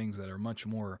into the things that are much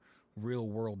more real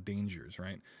world dangers,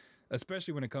 right?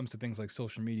 Especially when it comes to things like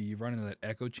social media, you run into that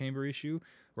echo chamber issue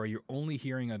where you're only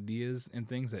hearing ideas and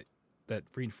things that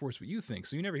reinforce what you think.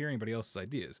 So you never hear anybody else's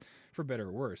ideas, for better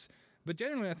or worse. But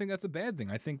generally, I think that's a bad thing.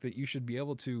 I think that you should be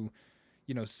able to,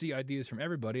 see ideas from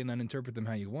everybody and then interpret them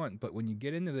how you want. But when you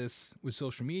get into this with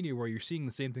social media where you're seeing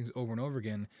the same things over and over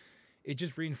again, it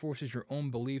just reinforces your own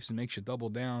beliefs and makes you double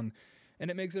down.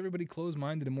 And it makes everybody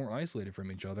closed-minded and more isolated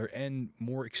from each other and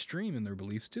more extreme in their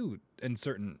beliefs, too, in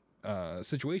certain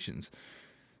situations.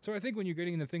 So I think when you're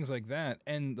getting into things like that,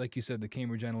 and like you said, the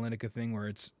Cambridge Analytica thing where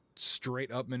it's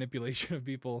straight-up manipulation of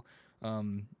people,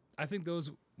 I think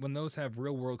when those have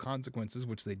real-world consequences,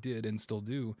 which they did and still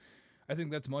do, I think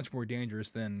that's much more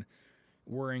dangerous than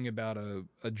worrying about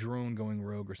a drone going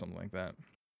rogue or something like that.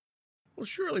 Well,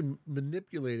 surely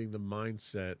manipulating the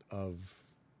mindset of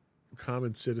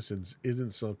common citizens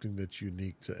isn't something that's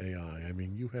unique to AI. I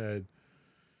mean, you had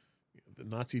the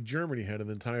Nazi Germany had an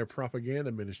entire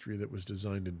propaganda ministry that was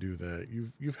designed to do that.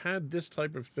 You've had this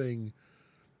type of thing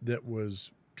that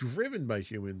was driven by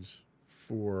humans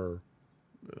for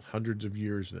hundreds of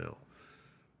years now.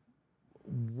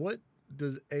 What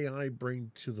does AI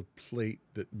bring to the plate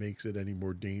that makes it any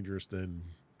more dangerous than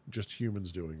just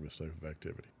humans doing this type of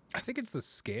activity? I think it's the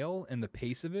scale and the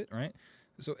pace of it, right?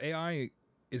 So AI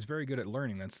is very good at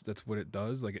learning. That's what it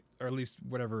does, or at least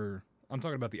whatever. I'm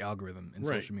talking about the algorithm in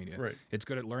social media. Right. It's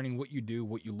good at learning what you do,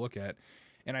 what you look at,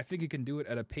 and I think it can do it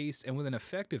at a pace and with an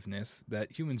effectiveness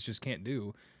that humans just can't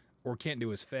do, or can't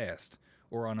do as fast,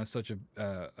 or on such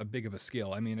a big of a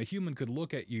scale. I mean, a human could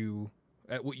look at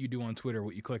what you do on Twitter,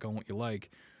 what you click on, what you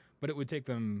like, but it would take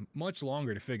them much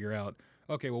longer to figure out,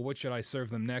 okay, well, what should I serve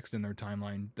them next in their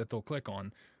timeline that they'll click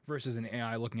on, versus an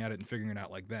AI looking at it and figuring it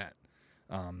out like that.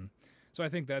 So I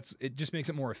think it just makes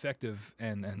it more effective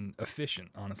and efficient,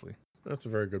 honestly. That's a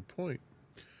very good point.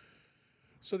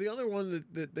 So the other one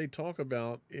that they talk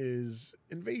about is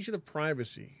invasion of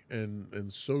privacy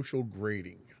and social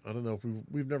grading. I don't know if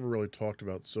we've never really talked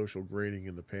about social grading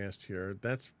in the past here.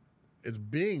 It's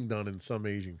being done in some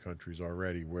Asian countries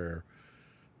already, where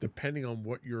depending on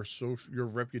what your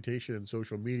reputation in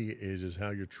social media is how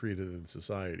you're treated in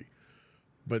society.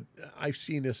 But I've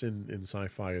seen this in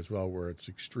sci-fi as well, where it's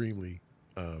extremely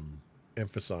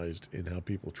emphasized in how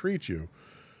people treat you.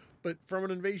 But from an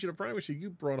invasion of privacy,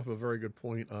 you brought up a very good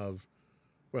point of,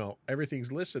 well,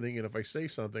 everything's listening, and if I say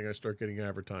something, I start getting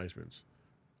advertisements.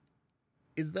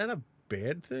 Is that a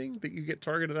bad thing that you get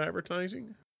targeted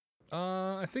advertising?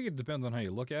 I think it depends on how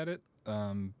you look at it.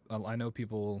 I know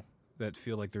people that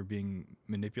feel like they're being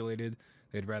manipulated.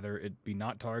 They'd rather it be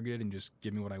not targeted and just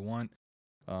give me what I want.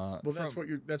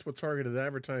 That's what targeted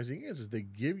advertising is they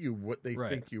give you what they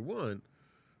think you want.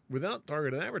 Without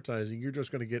targeted advertising, you're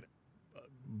just going to get a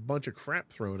bunch of crap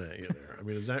thrown at you there. I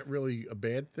mean, is that really a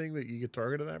bad thing that you get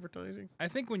targeted advertising? I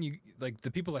think when you,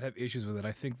 the people that have issues with it,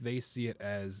 I think they see it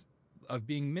as of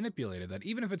being manipulated, that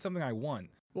even if it's something I want.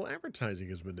 Well, advertising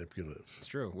is manipulative. It's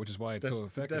true, which is why it's so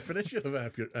effective. That's the definition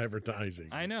of advertising.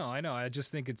 I know. I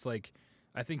just think it's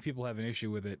I think people have an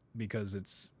issue with it because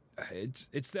it's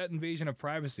that invasion of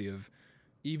privacy of,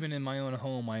 even in my own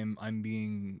home, I'm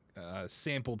being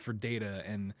sampled for data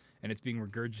and it's being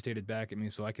regurgitated back at me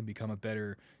so I can become a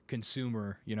better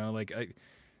consumer.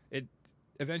 It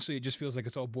eventually it just feels like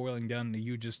it's all boiling down to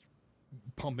you just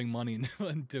pumping money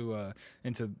into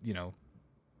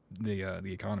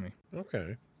the economy.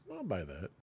 Okay, I'll buy that.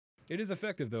 It is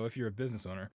effective though if you're a business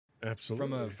owner.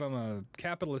 Absolutely. From a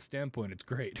capitalist standpoint, it's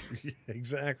great. Yeah,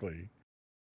 exactly.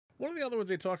 One of the other ones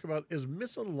they talk about is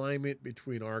misalignment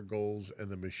between our goals and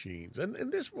the machines. And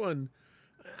this one,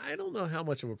 I don't know how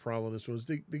much of a problem this was.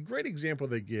 The great example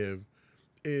they give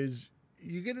is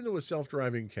you get into a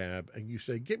self-driving cab and you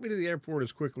say, get me to the airport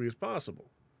as quickly as possible.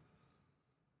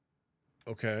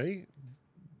 Okay.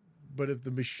 But if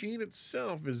the machine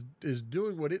itself is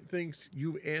doing what it thinks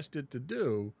you've asked it to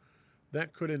do,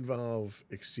 that could involve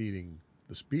exceeding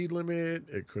the speed limit.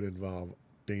 It could involve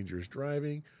dangerous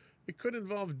driving. It could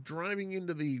involve driving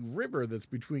into the river that's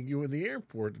between you and the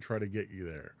airport to try to get you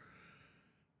there.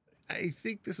 I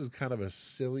think this is kind of a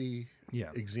silly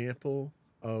example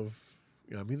of,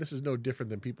 I mean, this is no different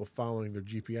than people following their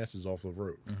GPSs off the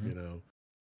road, you know.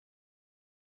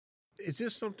 Is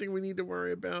this something we need to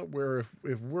worry about, where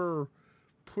if we're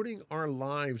putting our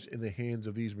lives in the hands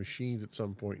of these machines at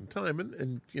some point in time,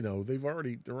 and you know, they're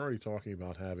already talking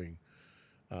about having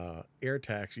air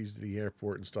taxis to the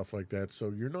airport and stuff like that.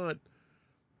 So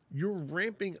you're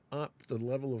ramping up the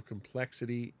level of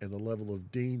complexity and the level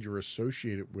of danger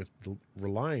associated with the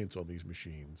reliance on these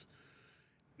machines.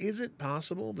 Is it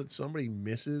possible that somebody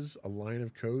misses a line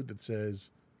of code that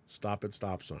says stop at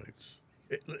stop signs?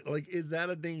 Is that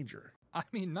a danger? I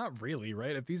mean, not really,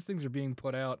 right? If these things are being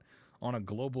put out on a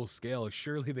global scale,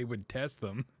 surely they would test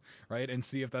them, right, and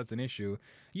see if that's an issue.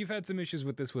 You've had some issues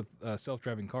with this with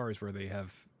self-driving cars where they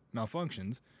have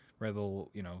malfunctions, where they'll,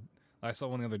 you know, I saw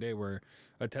one the other day where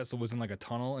a Tesla was in like a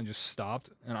tunnel and just stopped,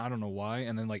 and I don't know why,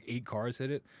 and then like 8 cars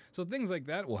hit it. So things like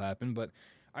that will happen, but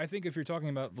I think if you're talking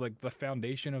about like the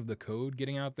foundation of the code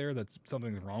getting out there, that's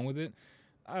something's wrong with it,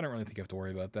 I don't really think you have to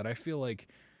worry about that. I feel like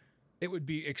it would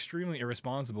be extremely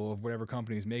irresponsible of whatever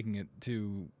company is making it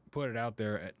to put it out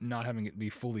there, not having it be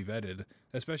fully vetted,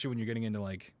 especially when you're getting into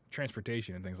like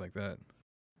transportation and things like that.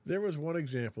 There was one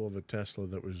example of a Tesla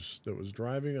that was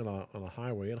driving on a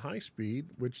highway at high speed,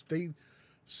 which they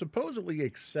supposedly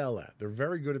excel at. They're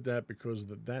very good at that because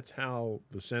that's how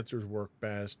the sensors work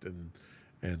best and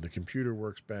the computer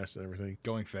works best and everything.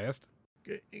 Going fast?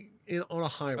 On a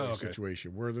highway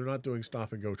situation where they're not doing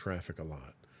stop and go traffic a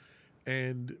lot.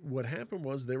 And what happened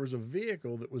was there was a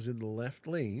vehicle that was in the left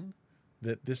lane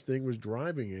that this thing was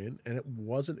driving in, and it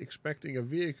wasn't expecting a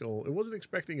vehicle. It wasn't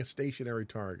expecting a stationary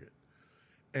target.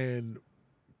 And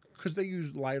because they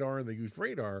use LiDAR and they use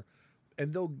radar,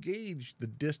 and they'll gauge the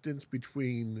distance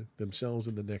between themselves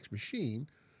and the next machine.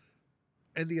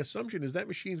 And the assumption is that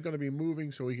machine's going to be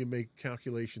moving so he can make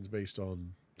calculations based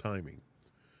on timing.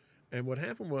 And what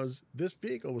happened was this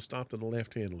vehicle was stopped in the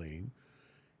left-hand lane.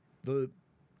 The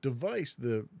device,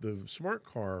 the smart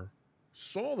car,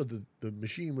 saw that the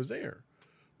machine was there.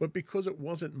 But because it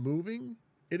wasn't moving,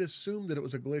 it assumed that it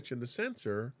was a glitch in the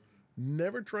sensor,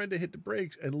 never tried to hit the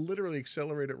brakes, and literally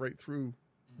accelerated right through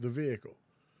the vehicle.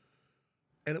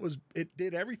 And it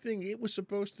did everything it was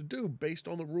supposed to do based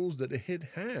on the rules that it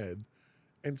had.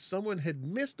 And someone had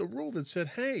missed a rule that said,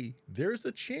 hey, there's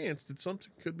a chance that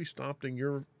something could be stopped in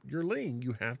your lane.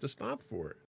 You have to stop for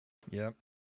it. Yep.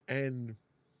 And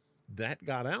that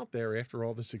got out there after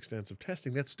all this extensive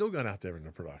testing. That still got out there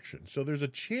into production. So there's a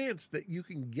chance that you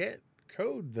can get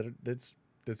code that's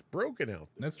broken out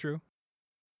there. That's true.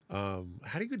 How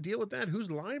do you deal with that? Who's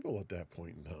liable at that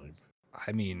point in time?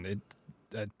 I mean,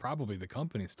 probably the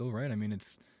company still, right? I mean,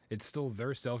 it's still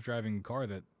their self-driving car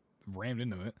that rammed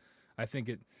into it. I think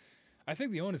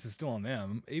the onus is still on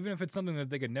them. Even if it's something that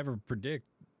they could never predict,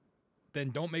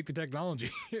 then don't make the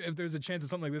technology. If there's a chance that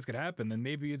something like this could happen, then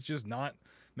maybe it's just not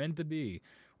meant to be.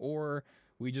 Or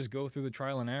we just go through the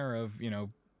trial and error of, you know,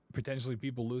 potentially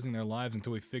people losing their lives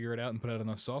until we figure it out and put out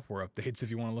enough software updates, if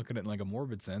you want to look at it in like a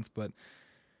morbid sense. But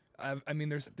I mean,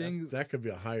 there's things that could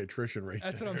be a high attrition rate.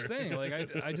 That's what I'm saying. Like,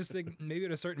 I just think maybe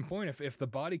at a certain point, if the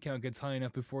body count gets high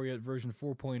enough before you get version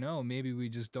 4.0, maybe we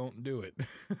just don't do it.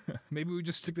 Maybe we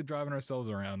just stick to driving ourselves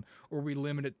around, or we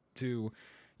limit it to,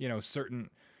 you know, certain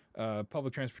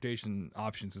public transportation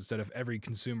options instead of every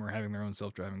consumer having their own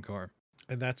self-driving car.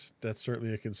 And that's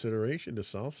certainly a consideration to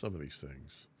solve some of these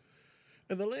things.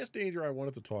 And the last danger I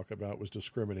wanted to talk about was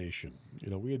discrimination. You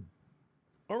know, we had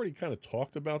already kind of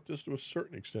talked about this to a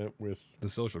certain extent with the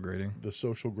social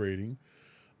grading,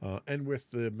 and with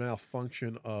the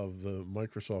malfunction of the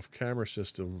Microsoft camera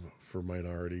system for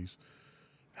minorities.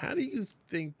 How do you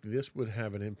think this would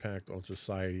have an impact on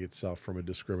society itself from a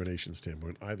discrimination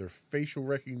standpoint? Either facial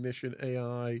recognition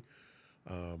AI.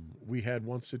 We had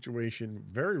one situation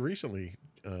very recently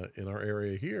in our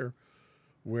area here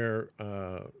where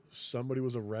somebody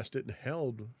was arrested and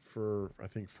held for, I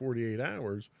think, 48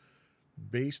 hours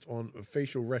based on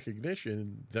facial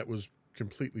recognition that was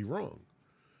completely wrong.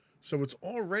 So it's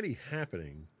already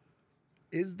happening.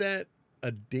 Is that a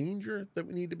danger that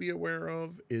we need to be aware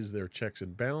of? Is there checks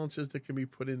and balances that can be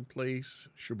put in place?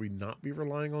 Should we not be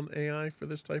relying on AI for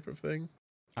this type of thing?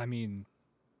 I mean,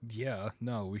 yeah,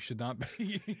 no, we should not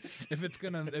be. If this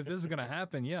is gonna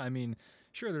happen, yeah. I mean,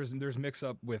 sure, there's mix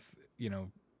up with, you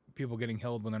know, people getting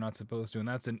held when they're not supposed to, and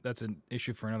that's an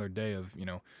issue for another day of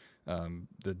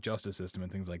the justice system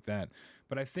and things like that.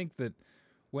 But I think that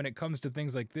when it comes to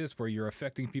things like this, where you're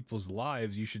affecting people's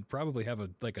lives, you should probably have a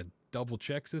double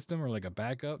check system or like a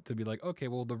backup to be like, okay,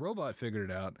 well, the robot figured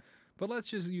it out, but let's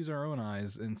just use our own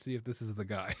eyes and see if this is the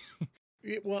guy.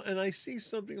 Well, and I see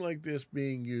something like this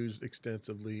being used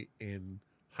extensively in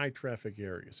high traffic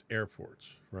areas,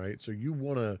 airports, right? So you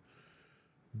want to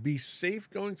be safe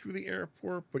going through the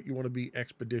airport, but you want to be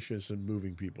expeditious in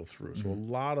moving people through. So a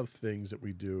lot of things that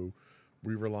we do,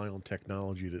 we rely on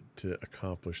technology to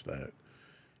accomplish that.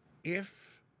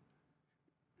 If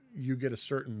you get a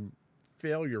certain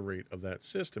failure rate of that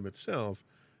system itself,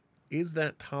 is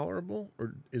that tolerable,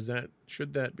 or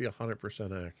should that be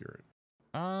 100% accurate?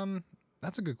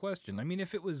 That's a good question. I mean,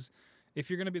 if you're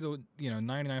going to be the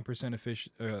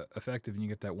 99% effective and you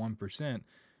get that 1%,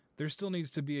 there still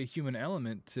needs to be a human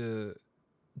element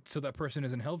so that person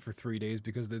isn't held for 3 days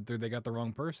because they got the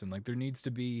wrong person. Like, there needs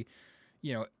to be,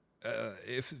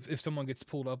 if someone gets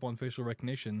pulled up on facial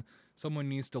recognition, someone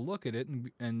needs to look at it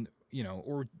and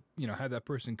have that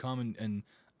person come and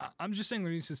I'm just saying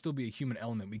there needs to still be a human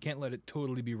element. We can't let it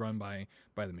totally be run by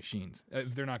the machines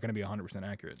if they're not going to be 100%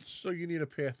 accurate. So you need a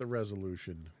path of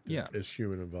resolution Yeah. as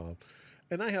human involved.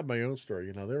 And I have my own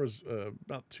story. There was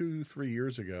about 2-3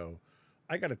 years ago,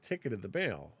 I got a ticket at the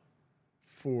mail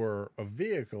for a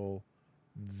vehicle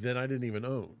that I didn't even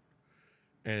own.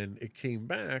 And it came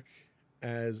back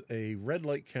as a red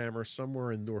light camera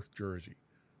somewhere in North Jersey,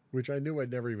 which I knew I'd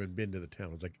never even been to the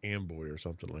town. It's like Amboy or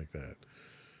something like that.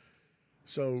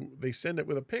 So they send it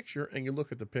with a picture, and you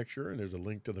look at the picture, and there's a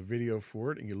link to the video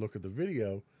for it, and you look at the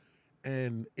video,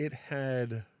 and it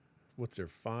had,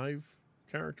 5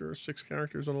 characters, 6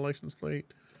 characters on a license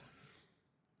plate?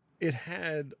 It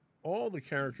had all the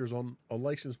characters on a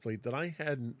license plate that I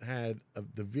hadn't had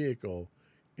of the vehicle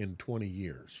in 20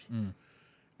 years.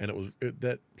 And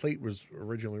that plate was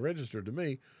originally registered to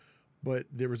me, but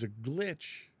there was a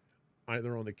glitch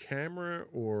either on the camera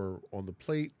or on the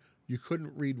plate. You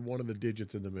couldn't read one of the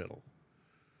digits in the middle.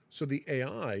 So the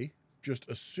AI just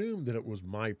assumed that it was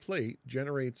my plate,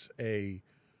 generates a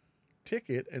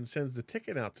ticket, and sends the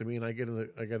ticket out to me, and I get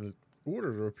an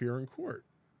order to appear in court.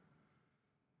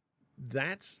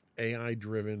 That's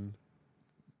AI-driven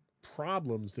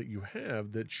problems that you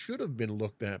have that should have been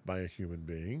looked at by a human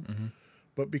being,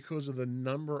 but because of the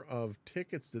number of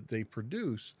tickets that they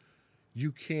produce,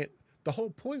 you can't. The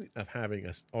whole point of having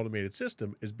an automated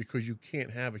system is because you can't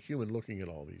have a human looking at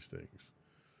all these things.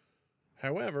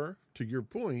 However, to your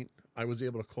point, I was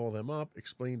able to call them up,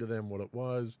 explain to them what it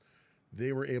was.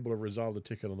 They were able to resolve the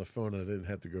ticket on the phone, and I didn't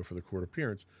have to go for the court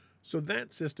appearance. So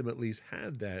that system at least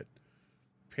had that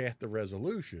path to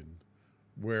resolution,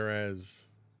 whereas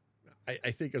I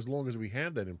think as long as we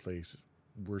have that in place,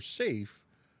 we're safe.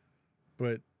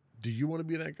 But do you want to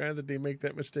be that guy that they make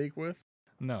that mistake with?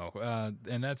 No,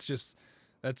 and that's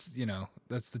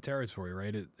the territory,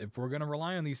 right? If we're going to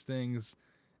rely on these things,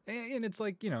 and it's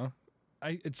like,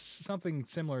 it's something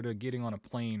similar to getting on a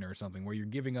plane or something where you're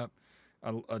giving up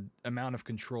a amount of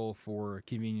control for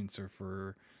convenience or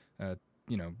for,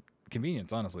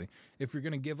 convenience, honestly. If you're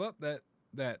going to give up that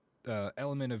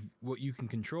element of what you can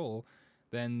control,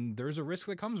 then there's a risk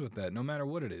that comes with that, no matter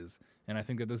what it is. And I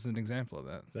think that this is an example of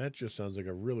that. That just sounds like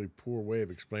a really poor way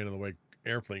of explaining the way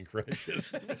airplane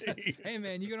crashes. Hey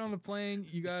man, you get on the plane,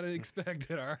 you gotta expect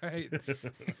it. All right.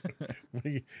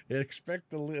 We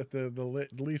expect the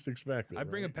least expected. I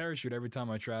bring a parachute every time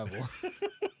I travel.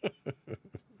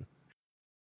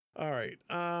 All right.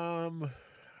 I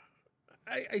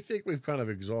think we've kind of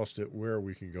exhausted where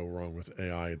we can go wrong with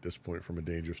AI at this point from a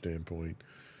danger standpoint.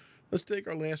 Let's take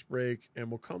our last break, and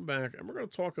we'll come back, and we're going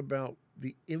to talk about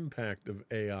the impact of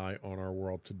AI on our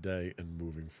world today and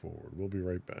moving forward. We'll be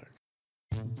right back.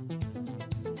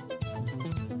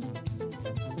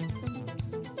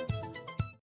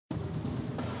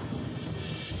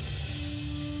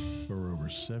 For over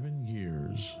 7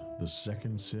 years, the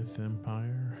Second Sith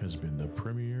Empire has been the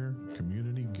premier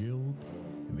community guild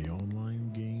in the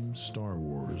online game Star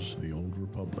Wars: The Old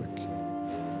Republic.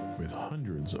 With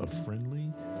hundreds of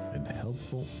friendly and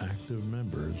helpful active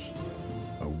members,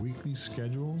 a weekly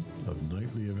schedule of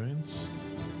nightly events,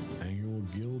 annual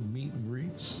guild meet and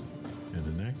greets, and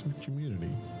an active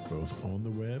community both on the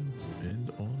web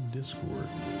and on Discord.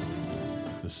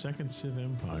 The Second Sith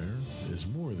Empire is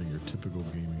more than your typical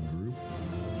gaming group.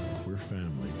 We're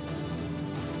family.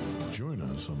 Join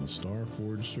us on the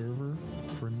Starforge server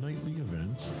for nightly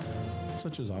events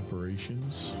such as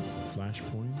operations,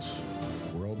 flashpoints,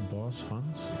 world boss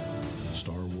hunts,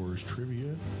 Star Wars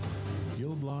trivia,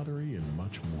 guild lottery, and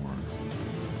much more.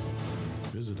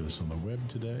 visit us on the web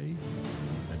today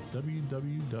at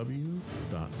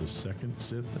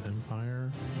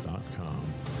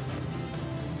www.thesecondsithempire.com.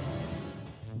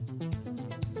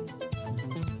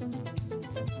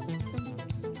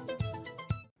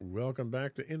 Welcome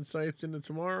back to Insights into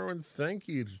Tomorrow, and thank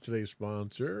you to today's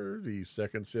sponsor, the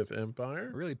Second Sith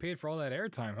Empire. Really paid for all that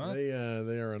airtime, huh? They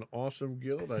are an awesome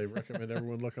guild. I recommend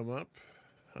everyone look them up.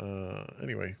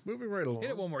 Anyway, moving right along. Hit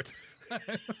it one more time.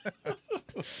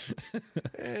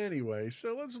 Anyway,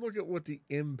 so let's look at what the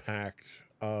impact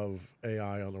of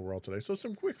AI on the world today. So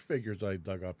some quick figures I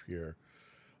dug up here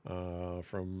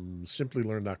from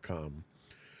simplylearn.com.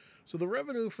 So the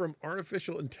revenue from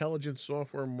artificial intelligence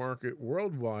software market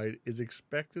worldwide is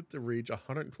expected to reach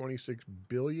 $126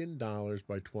 billion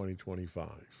by 2025.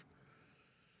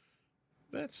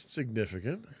 That's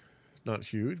significant. Not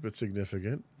huge, but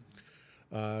significant.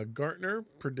 Gartner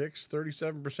predicts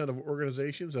 37% of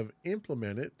organizations have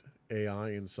implemented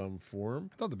AI in some form.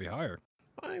 I thought they'd be higher.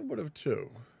 I would have too.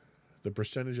 The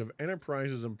percentage of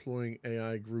enterprises employing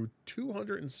AI grew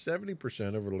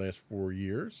 270% over the last 4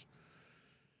 years.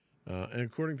 And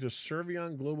according to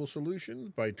Servion Global Solutions,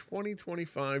 by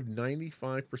 2025,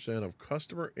 95% of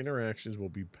customer interactions will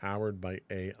be powered by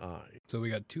AI. So we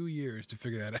got 2 years to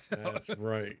figure that out. That's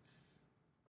right.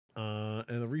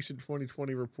 And a recent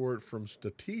 2020 report from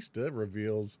Statista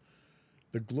reveals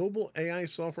the global AI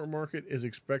software market is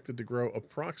expected to grow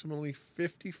approximately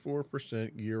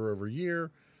 54% year over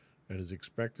year and is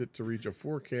expected to reach a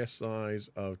forecast size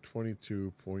of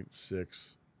 $22.6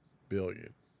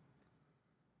 billion.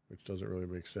 Which doesn't really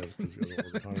make sense because the other one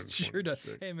was 126. Sure does.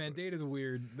 Hey, man, data's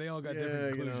weird. They all got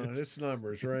different conclusions. It's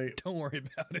numbers, right? Don't worry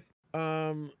about it.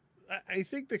 I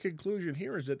think the conclusion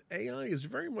here is that AI is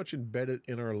very much embedded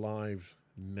in our lives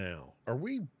now. Are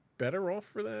we better off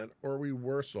for that, or are we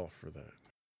worse off for that?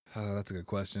 Oh, that's a good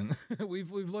question.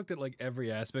 We've looked at like every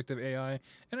aspect of AI,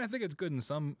 and I think it's good in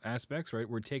some aspects, right?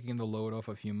 We're taking the load off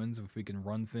of humans if we can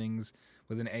run things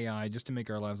with an AI just to make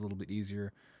our lives a little bit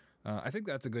easier. I think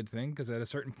that's a good thing because at a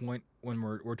certain point when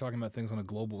we're talking about things on a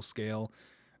global scale,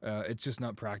 it's just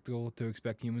not practical to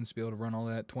expect humans to be able to run all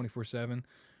that 24/7.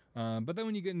 But then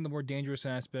when you get into the more dangerous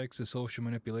aspects of social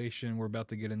manipulation, we're about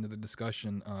to get into the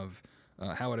discussion of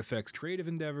how it affects creative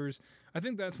endeavors. I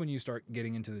think that's when you start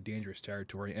getting into the dangerous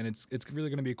territory, and it's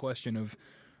really going to be a question of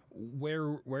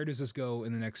where does this go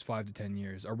in the next 5 to 10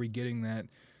 years? Are we getting that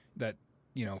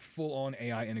full on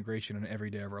AI integration in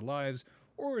every day of our lives?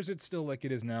 Or is it still like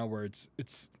it is now where it's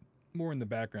more in the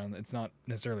background? It's not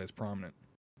necessarily as prominent.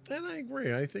 And I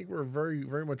agree. I think we're very,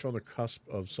 very much on the cusp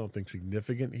of something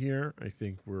significant here. I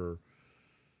think we're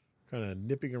kind of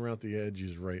nipping around the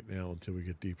edges right now until we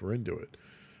get deeper into it.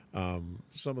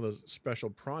 Some of the special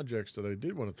projects that I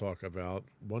did want to talk about,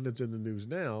 one that's in the news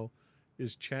now,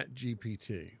 is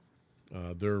ChatGPT.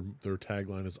 Their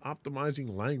tagline is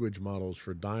optimizing language models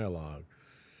for dialogue.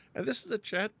 And this is a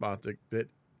chatbot that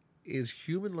is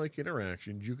human-like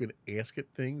interactions. You can ask it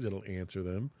things, it'll answer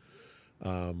them.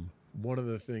 One of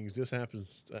the things, this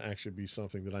happens to actually be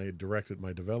something that I had directed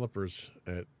my developers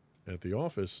at the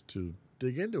office to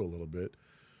dig into a little bit.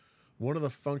 One of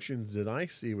the functions that I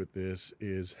see with this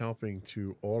is helping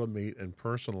to automate and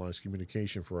personalize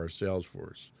communication for our sales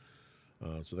force.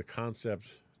 So the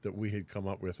concept that we had come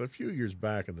up with a few years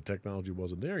back, and the technology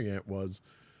wasn't there yet, was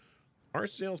our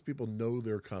salespeople know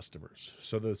their customers.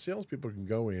 So the salespeople can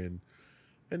go in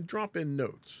and drop in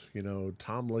notes.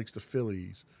 Tom likes the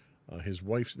Phillies. His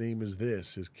wife's name is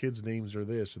this. His kids' names are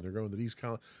this. And they're going to these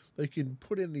colleges. They can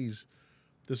put in this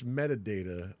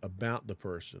metadata about the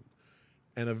person.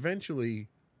 And eventually,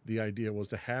 the idea was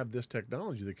to have this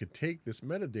technology that could take this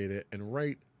metadata and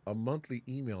write a monthly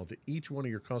email to each one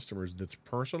of your customers that's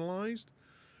personalized,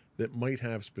 that might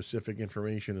have specific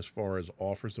information as far as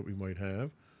offers that we might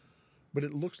have. But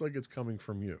it looks like it's coming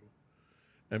from you.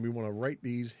 And we want to write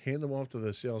these, hand them off to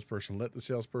the salesperson, let the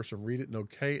salesperson read it and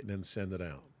okay it, and then send it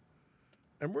out.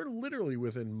 And we're literally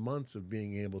within months of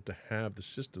being able to have the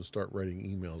system start writing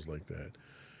emails like that.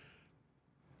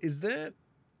 Is that,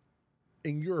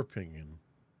 in your opinion,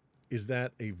 is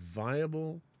that a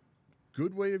viable,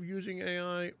 good way of using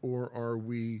AI, or are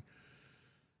we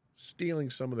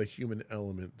stealing some of the human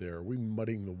element there? Are we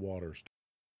muddying the waters?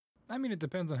 I mean, it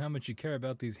depends on how much you care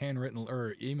about these handwritten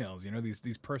or emails,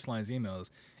 these personalized emails.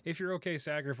 If you're okay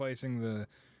sacrificing the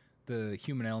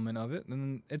human element of it,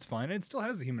 then it's fine. It still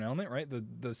has the human element, right?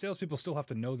 The salespeople still have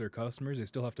to know their customers. They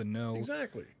still have to know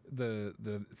exactly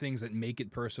the things that make it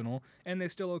personal, and they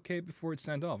still okay before it's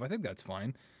sent off. I think that's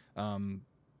fine.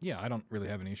 Yeah, I don't really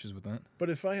have any issues with that. But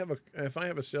if I have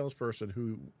a salesperson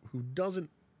who doesn't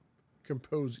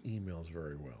compose emails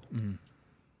very well,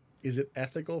 is it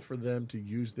ethical for them to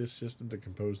use this system to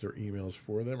compose their emails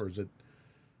for them, or is it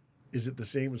the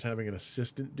same as having an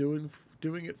assistant doing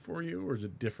it for you, or is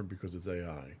it different because it's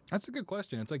AI? That's a good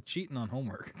question. It's like cheating on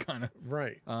homework, kind of.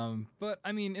 Right. But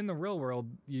I mean, in the real world,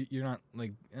 you're not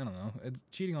like, I don't know. It's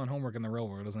cheating on homework in the real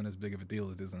world isn't as big of a deal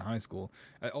as it is in high school.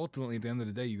 Ultimately, at the end of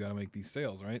the day, you got to make these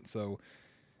sales, right? So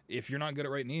if you're not good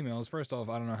at writing emails, first off,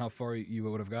 I don't know how far you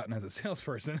would have gotten as a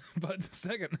salesperson. But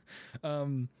second,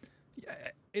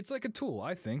 it's like a tool.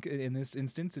 I think in this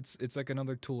instance, it's like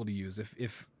another tool to use.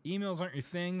 If emails aren't your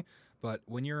thing, but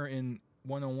when you're in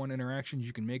one-on-one interactions,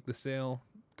 you can make the sale.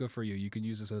 Good for you. You can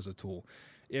use this as a tool.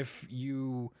 If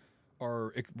you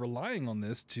are relying on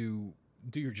this to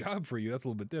do your job for you, that's a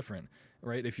little bit different,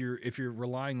 right? If you're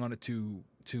relying on it to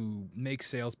make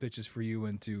sales pitches for you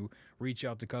and to reach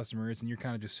out to customers, and you're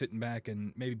kind of just sitting back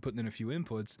and maybe putting in a few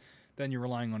inputs, then you're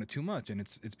relying on it too much, and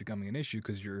it's becoming an issue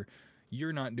because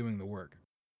you're not doing the work.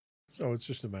 So it's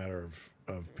just a matter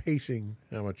of pacing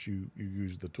how much you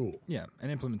use the tool. Yeah,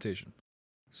 and implementation.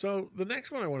 So the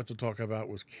next one I wanted to talk about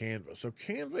was Canva. So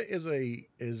Canva is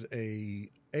a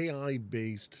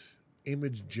AI-based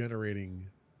image generating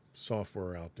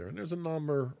software out there, and there's a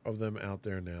number of them out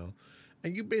there now.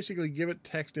 And you basically give it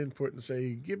text input and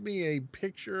say, give me a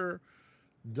picture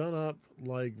done up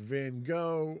like Van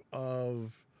Gogh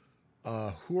of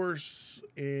a horse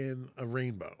in a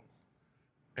rainbow.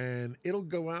 And it'll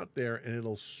go out there and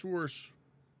it'll source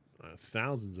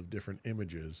thousands of different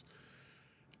images,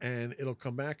 and it'll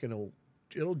come back and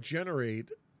it'll generate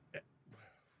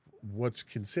what's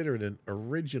considered an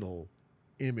original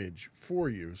image for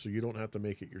you, so you don't have to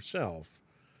make it yourself.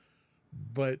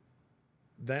 But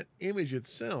that image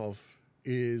itself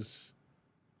is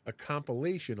a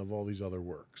compilation of all these other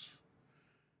works.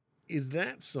 Is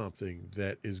that something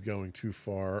that is going too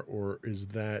far, or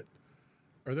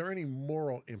are there any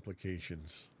moral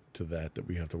implications to that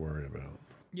we have to worry about?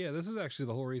 Yeah, this is actually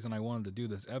the whole reason I wanted to do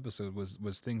this episode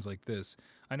was things like this.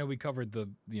 I know we covered the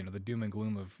doom and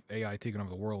gloom of AI taking over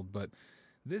the world, but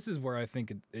this is where I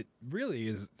think it really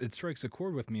is. It strikes a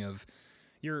chord with me of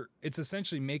it's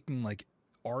essentially making like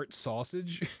art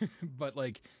sausage, but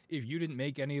like if you didn't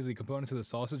make any of the components of the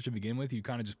sausage to begin with, you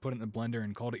kind of just put it in the blender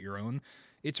and called it your own.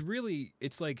 It's really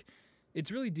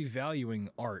devaluing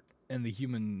art and the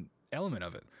human element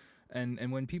of it.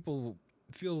 And when people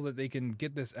feel that they can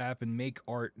get this app and make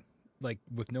art like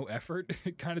with no effort,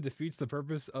 it kind of defeats the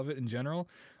purpose of it in general.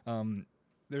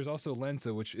 There's also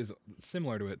Lensa, which is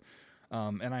similar to it.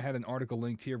 And I had an article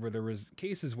linked here where there was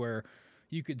cases where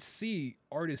you could see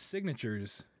artist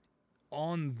signatures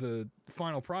on the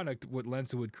final product, what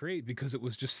Lensa would create, because it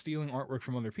was just stealing artwork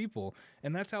from other people.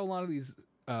 And that's how a lot of these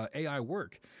AI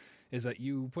work, is that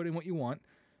you put in what you want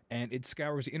and it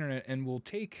scours the internet and will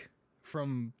take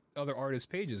from other artists'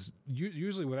 pages,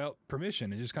 usually without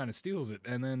permission. It just kind of steals it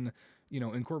and then,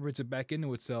 incorporates it back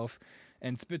into itself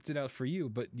and spits it out for you.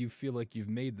 But you feel like you've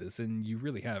made this, and you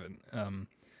really haven't.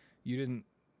 You didn't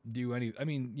do any. I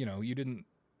mean, you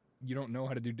don't know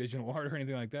how to do digital art or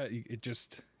anything like that.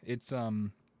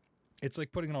 It's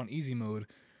like putting it on easy mode.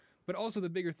 But also the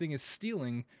bigger thing is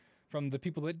stealing from the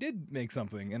people that did make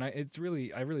something, and I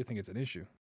really think it's an issue.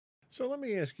 So let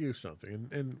me ask you something,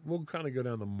 and we'll kind of go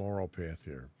down the moral path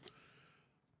here.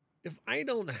 If I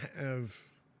don't have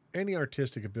any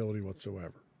artistic ability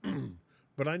whatsoever,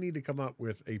 but I need to come up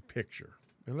with a picture,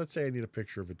 and let's say I need a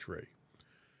picture of a tree,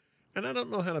 and I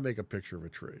don't know how to make a picture of a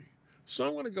tree, so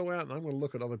I'm going to go out and I'm going to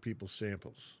look at other people's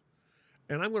samples,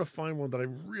 and I'm going to find one that I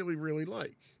really, really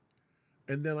like,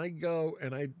 and then I go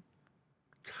and I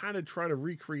kind of try to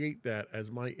recreate that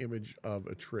as my image of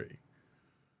a tree.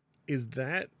 Is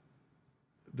that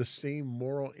the same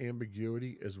moral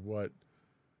ambiguity as what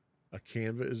a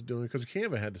Canva is doing? Because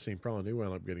Canva had the same problem. They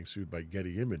wound up getting sued by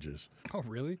Getty Images. Oh,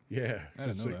 really? Yeah. I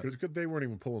didn't know that. Because they weren't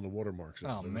even pulling the watermarks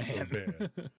out. Oh, It was so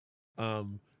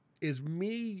bad. Is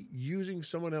me using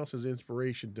someone else's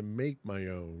inspiration to make my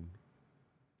own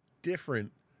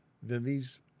different than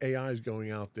these AIs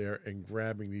going out there and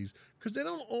grabbing these? Because they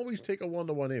don't always take a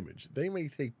one-to-one image. They may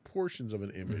take portions of an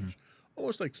image,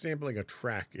 almost like sampling a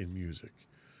track in music,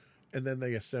 and then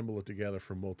they assemble it together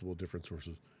from multiple different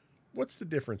sources. What's the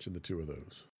difference in the two of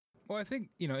those? Well, I think,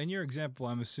 in your example,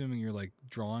 I'm assuming you're like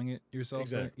drawing it yourself.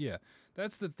 Exactly. Right? Yeah.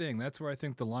 That's the thing. That's where I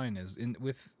think the line is.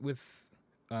 With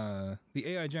the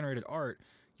AI generated art,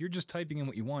 you're just typing in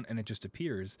what you want and it just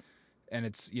appears, and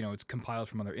it's compiled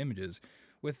from other images.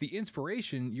 With the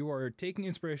inspiration, you are taking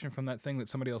inspiration from that thing that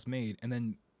somebody else made and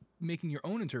then making your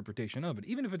own interpretation of it.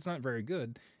 Even if it's not very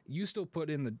good, you still put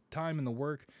in the time and the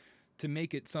work to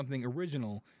make it something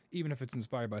original, even if it's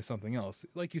inspired by something else.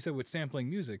 Like you said with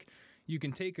sampling music, you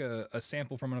can take a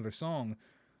sample from another song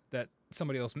that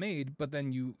somebody else made, but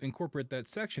then you incorporate that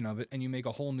section of it and you make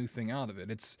a whole new thing out of it.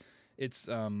 It's its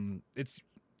own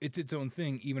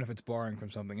thing, even if it's borrowing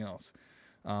from something else.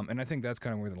 And I think that's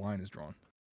kind of where the line is drawn.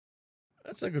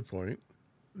 That's a good point.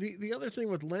 The other thing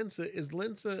with Lensa is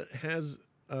Lensa has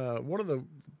one of the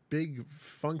big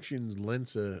functions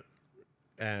Lensa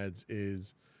adds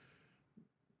is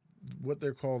what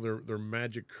they call their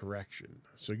magic correction.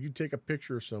 So you take a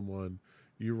picture of someone,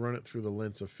 you run it through the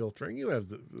Lensa filter, and you have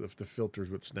the filters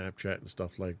with Snapchat and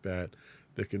stuff like that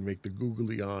can make the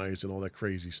googly eyes and all that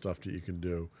crazy stuff that you can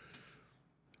do.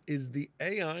 Is the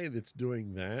AI that's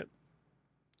doing that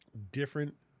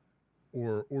different,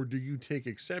 or do you take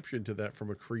exception to that from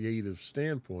a creative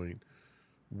standpoint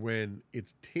when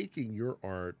it's taking your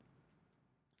art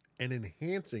and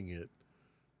enhancing it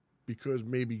because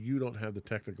maybe you don't have the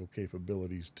technical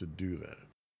capabilities to do that?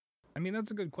 I mean,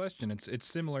 that's a good question. It's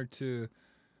similar to,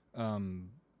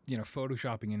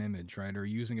 photoshopping an image, right? Or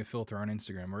using a filter on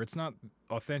Instagram, where it's not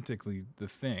authentically the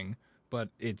thing, but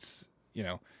it's, I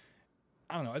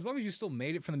don't know. As long as you still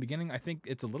made it from the beginning, I think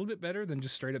it's a little bit better than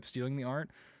just straight up stealing the art.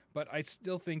 But I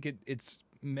still think it's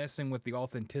messing with the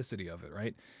authenticity of it,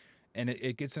 right? And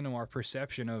it gets into our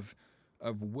perception of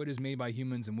what is made by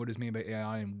humans and what is made by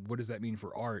AI, and what does that mean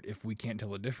for art if we can't tell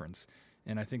the difference.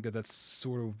 And I think that's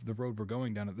sort of the road we're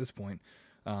going down at this point.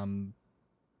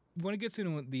 When it gets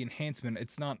into the enhancement,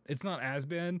 it's not as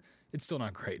bad. It's still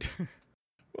not great.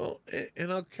 Well,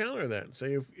 and I'll counter that and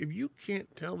say if you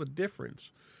can't tell the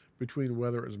difference between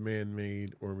whether it's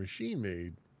man-made or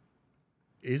machine-made,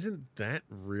 isn't that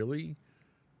really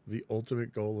the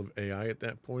ultimate goal of AI at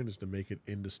that point, is to make it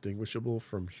indistinguishable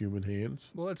from human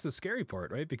hands? Well, that's the scary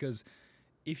part, right? Because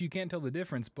if you can't tell the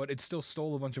difference, but it still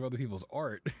stole a bunch of other people's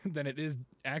art, then it is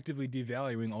actively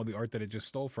devaluing all the art that it just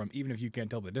stole from, even if you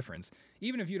can't tell the difference.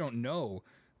 Even if you don't know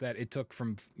that it took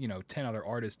from, 10 other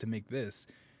artists to make this,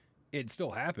 it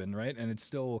still happened, right? And it's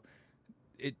still,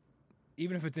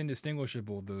 even if it's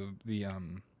indistinguishable,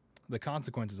 the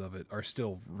consequences of it are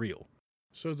still real.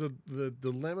 So the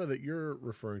dilemma that you're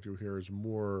referring to here is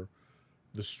more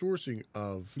the sourcing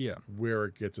of where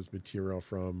it gets its material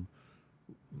from,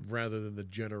 rather than the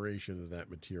generation of that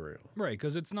material. Right,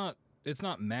 because it's not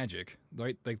magic,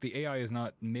 right? Like the AI is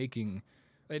not making.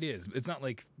 It's not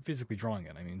like physically drawing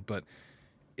it. I mean, but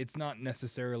it's not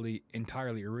necessarily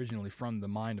entirely originally from the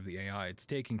mind of the AI. It's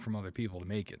taking from other people to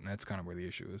make it, and that's kind of where the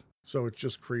issue is. So it's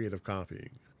just creative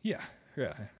copying. Yeah.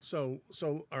 So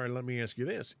all right, let me ask you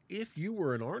this. If you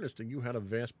were an artist and you had a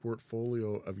vast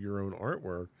portfolio of your own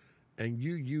artwork and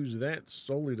you use that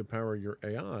solely to power your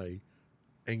AI,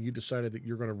 and you decided that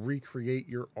you're going to recreate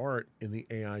your art in the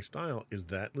AI style, is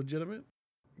that legitimate?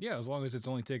 Yeah, as long as it's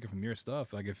only taken from your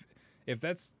stuff. Like if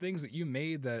that's things that you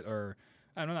made that are,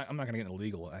 I'm not going to get into the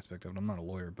legal aspect of it. I'm not a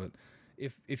lawyer, but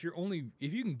if you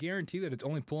can guarantee that it's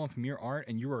only pulling from your art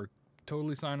and you are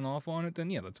totally signing off on it,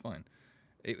 then yeah, that's fine.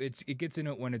 It gets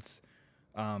into it when it's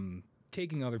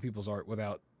taking other people's art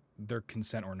without their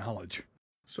consent or knowledge.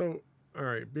 So, all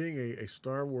right, being a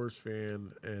Star Wars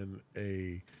fan and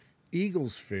a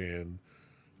Eagles fan,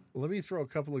 let me throw a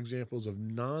couple examples of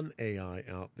non-AI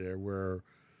out there where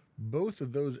both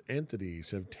of those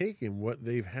entities have taken what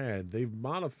they've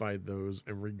modified those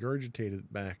and regurgitated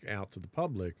back out to the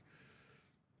public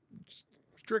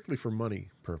strictly for money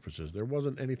purposes. There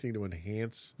wasn't anything to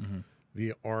enhance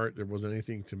the art. There wasn't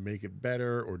anything to make it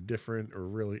better or different or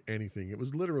really anything. It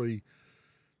was literally,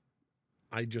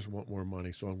 I just want more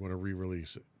money, so I'm going to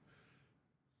re-release it.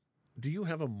 Do you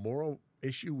have a moral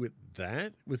issue with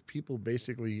that, with people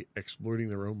basically exploiting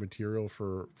their own material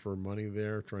for money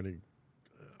there, trying to,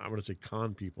 I'm going to say,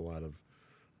 con people out of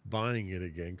buying it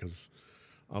again, because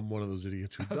I'm one of those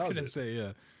idiots who does it. I was going to say,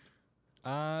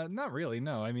 yeah. Not really,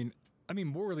 no. I mean,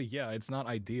 morally, yeah, it's not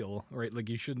ideal, right? Like,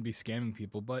 you shouldn't be scamming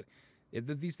people, but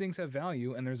these things have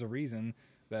value, and there's a reason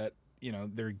that,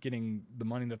 they're getting the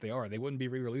money that they are. They wouldn't be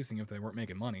re-releasing if they weren't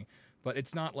making money. But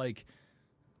it's not like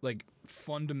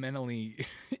fundamentally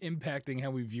impacting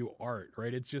how we view art,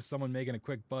 right? It's just someone making a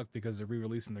quick buck because they're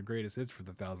re-releasing their greatest hits for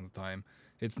the 1,000th time.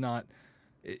 It's not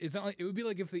like, it would be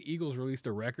like if the Eagles released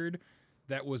a record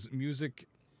that was music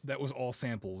that was all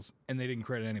samples and they didn't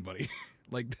credit anybody.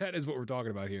 Like, that is what we're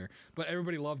talking about here. But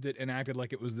everybody loved it and acted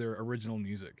like it was their original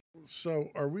music. So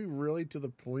are we really to the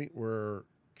point where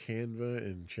Canva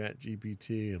and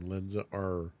ChatGPT and Lensa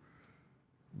are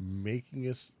making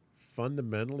us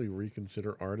fundamentally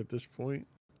reconsider art at this point?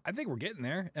 I think we're getting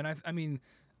there. And I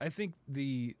think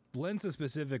the Lensa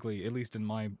specifically, at least in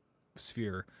my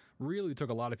sphere, really took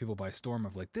a lot of people by storm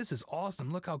of like, this is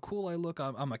awesome. Look how cool I look.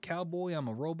 I'm a cowboy. I'm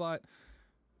a robot.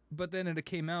 But then it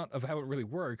came out of how it really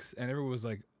works, and everyone was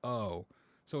like, "Oh,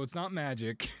 so it's not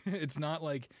magic. It's not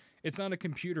a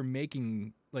computer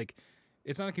making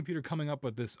it's not a computer coming up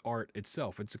with this art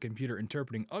itself. It's a computer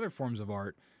interpreting other forms of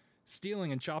art,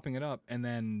 stealing and chopping it up, and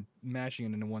then mashing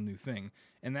it into one new thing."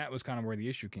 And that was kind of where the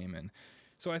issue came in.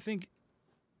 So I think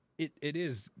it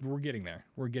is. We're getting there.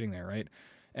 We're getting there, right?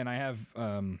 And I have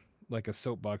like a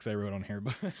soapbox I wrote on here,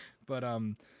 but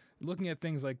looking at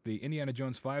things like the Indiana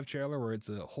Jones 5 trailer, where it's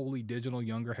a wholly digital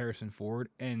younger Harrison Ford,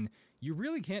 and you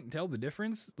really can't tell the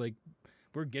difference. Like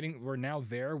we're now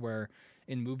there where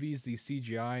in movies these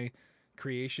CGI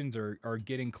creations are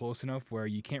getting close enough where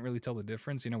you can't really tell the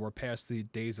difference. You know, we're past the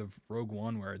days of Rogue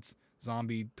One where it's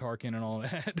zombie Tarkin and all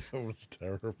that. That was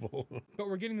terrible. But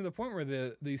we're getting to the point where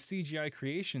the CGI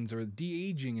creations or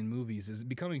de-aging in movies is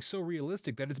becoming so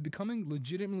realistic that it's becoming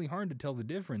legitimately hard to tell the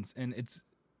difference. And it's,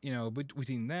 you know,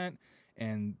 between that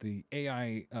and the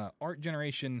AI art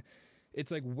generation,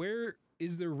 it's like, where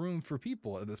is there room for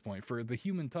people at this point, for the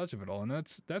human touch of it all? And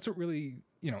that's what really,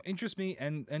 you know, interests me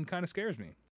and kind of scares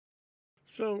me.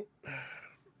 So,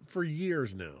 for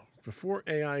years now, before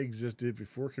AI existed,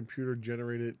 before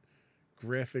computer-generated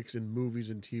graphics in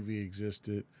movies and TV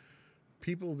existed,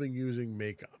 people have been using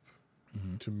makeup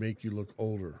to make you look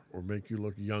older or make you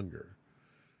look younger.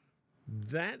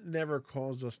 That never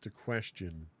caused us to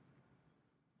question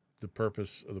the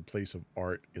purpose of the place of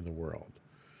art in the world.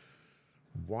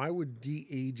 Why would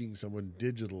de-aging someone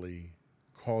digitally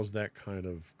cause that kind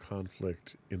of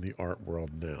conflict in the art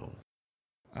world now?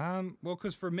 Well,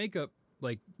 because for makeup,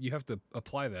 like, you have to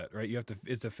apply that, right?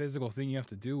 It's a physical thing you have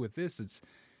to do. With this,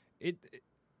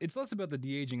 it's less about the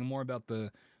de-aging and more about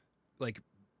the, like,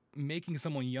 making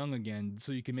someone young again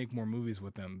so you can make more movies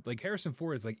with them. Like, Harrison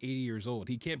Ford is like 80 years old.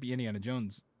 He can't be Indiana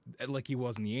Jones like he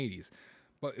was in the 80s.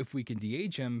 But if we can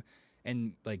de-age him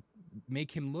and, like,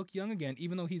 make him look young again,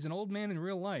 even though he's an old man in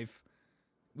real life,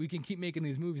 we can keep making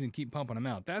these movies and keep pumping them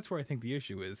out. That's where I think the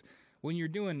issue is. When you're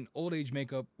doing old age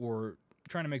makeup or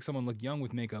trying to make someone look young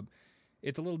with makeup,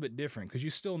 it's a little bit different because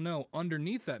you still know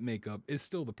underneath that makeup is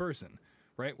still the person,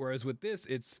 right? Whereas with this,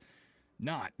 it's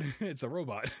not. It's a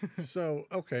robot. So,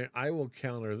 okay, I will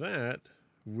counter that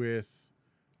with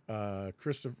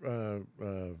Chris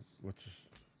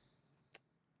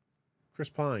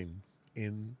Pine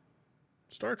in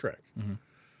Star Trek.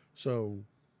 So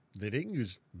they didn't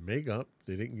use makeup.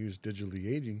 They didn't use digital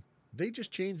de-aging. They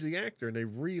just changed the actor and they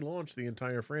relaunched the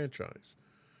entire franchise.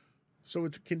 So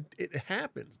it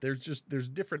happens. There's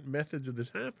different methods of this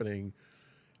happening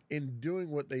in doing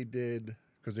what they did,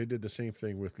 because they did the same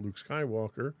thing with Luke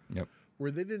Skywalker. Yep. Where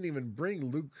they didn't even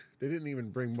bring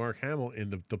Mark Hamill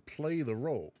in to play the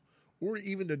role or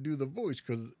even to do the voice,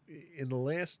 because in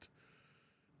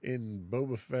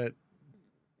Boba Fett,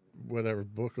 whatever,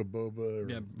 Book of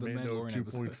Boba or Mando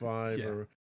 2.5 or,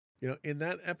 you know, in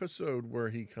that episode where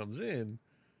he comes in,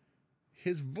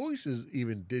 his voice is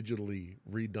even digitally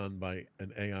redone by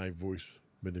an AI voice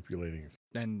manipulating.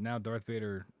 And now Darth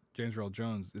Vader, James Earl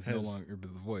Jones, is no longer the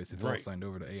voice. It's all signed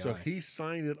over to AI. So he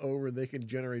signed it over, and they can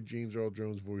generate James Earl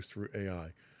Jones' voice through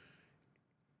AI.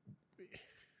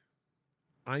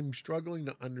 I'm struggling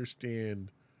to understand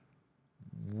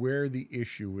where the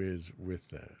issue is with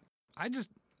that.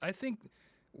 I think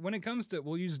when it comes to,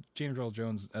 we'll use James Earl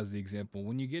Jones as the example.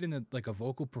 When you get into like a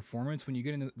vocal performance, when you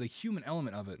get into the human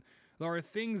element of it, there are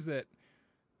things that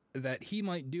he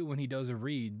might do when he does a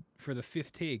read for the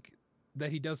fifth take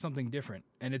that he does something different,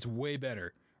 and it's way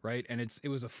better, right? And it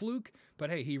was a fluke, but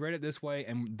hey, he read it this way,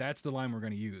 and that's the line we're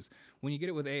going to use. When you get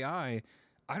it with AI,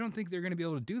 I don't think they're going to be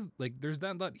able to do, like, there's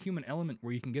that human element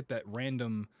where you can get that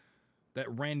random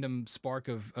spark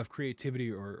of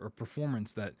creativity or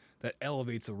performance that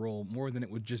elevates a role more than it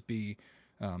would just be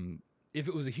if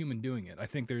it was a human doing it. I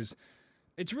think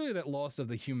it's really that loss of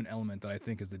the human element that I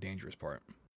think is the dangerous part.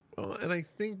 Well, and I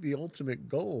think the ultimate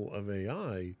goal of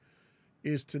AI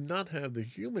is to not have the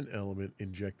human element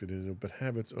injected into it, but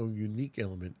have its own unique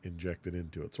element injected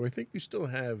into it. So I think you still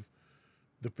have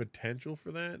the potential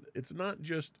for that.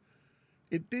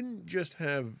 It didn't just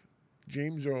have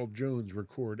James Earl Jones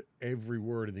record every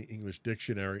word in the English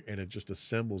dictionary and it just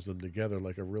assembles them together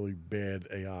like a really bad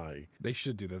AI. They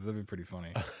should do that. That'd be pretty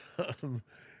funny.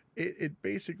 It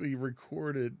basically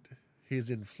recorded his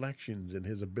inflections and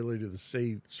his ability to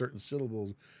say certain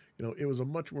syllables. You know, it was a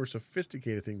much more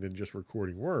sophisticated thing than just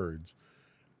recording words.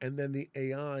 And then the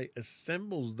AI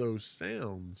assembles those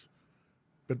sounds,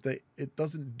 but it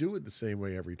doesn't do it the same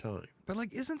way every time. But,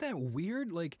 like, isn't that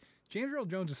weird? Like, James Earl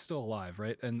Jones is still alive,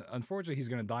 right? And unfortunately, he's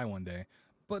going to die one day.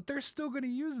 but they're still going to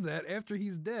use that after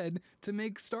he's dead to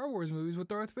make Star Wars movies with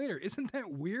Darth Vader. Isn't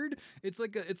that weird? It's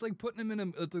like putting him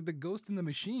in it's like the ghost in the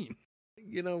machine.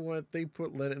 You know what? They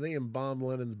embalmed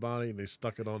Lennon's body and they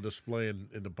stuck it on display in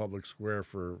the public square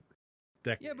for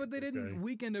decades. Yeah, but they didn't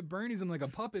Weekend at Bernie's him like a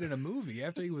puppet in a movie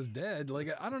after he was dead. Like,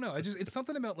 I don't know. It's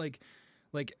something about like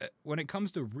when it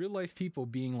comes to real life people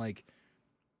being like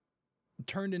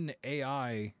turned into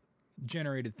AI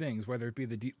generated things, whether it be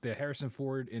the Harrison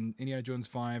Ford in Indiana Jones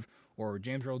 5 or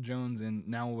James Earl Jones and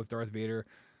now with Darth Vader.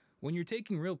 When you're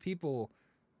taking real people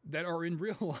that are in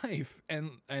real life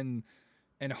and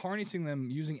harnessing them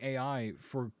using AI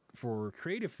for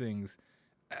creative things,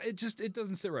 it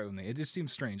doesn't sit right with me. It just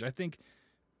seems strange. I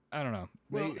don't know.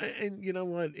 Well, and you know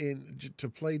what? To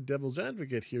play devil's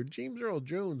advocate here, James Earl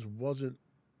Jones wasn't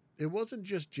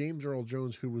just James Earl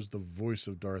Jones who was the voice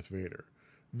of Darth Vader.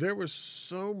 There was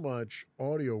so much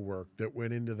audio work that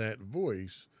went into that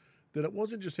voice that it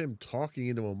wasn't just him talking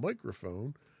into a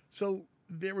microphone. So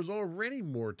there was already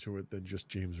more to it than just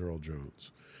James Earl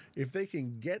Jones. If they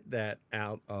can get that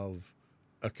out of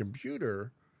a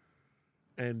computer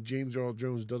and James Earl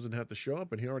Jones doesn't have to show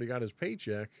up and he already got his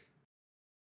paycheck.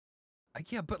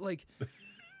 Yeah, but like,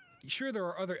 sure, there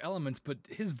are other elements, but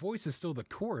his voice is still the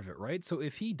core of it, right? So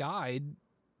if he died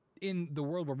in the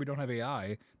world where we don't have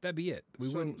AI, that'd be it.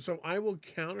 So I will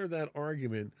counter that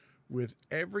argument with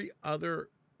every other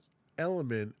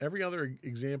element, every other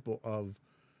example of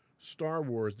Star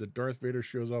Wars that Darth Vader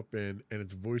shows up in and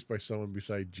it's voiced by someone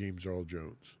beside James Earl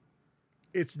Jones.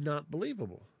 It's not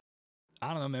believable.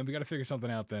 I don't know, man. We got to figure something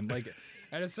out then. Like,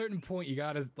 at a certain point, you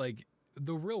got to, like,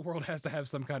 the real world has to have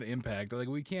some kind of impact. Like,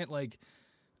 we can't, like,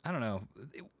 I don't know.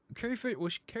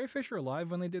 Was Carrie Fisher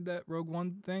alive when they did that Rogue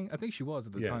One thing? I think she was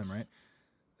at the time, right?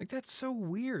 Like, that's so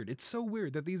weird. It's so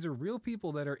weird that these are real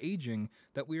people that are aging,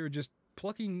 that we are just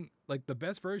plucking, like, the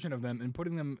best version of them and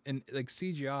putting them in, like,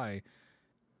 CGI.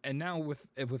 And now with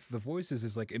the voices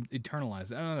is, like,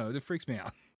 eternalized. I don't know. It freaks me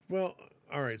out. Well,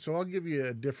 all right. So I'll give you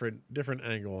a different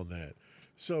angle on that.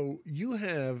 So you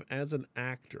have, as an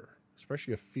actor,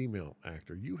 especially a female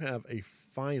actor, you have a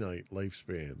finite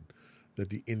lifespan that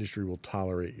the industry will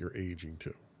tolerate your aging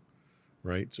to,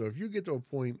 right? So if you get to a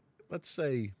point, let's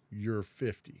say you're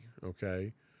 50,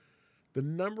 okay? The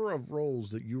number of roles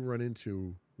that you run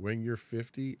into when you're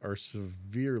 50 are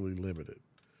severely limited.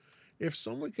 If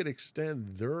someone could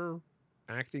extend their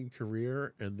acting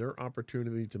career and their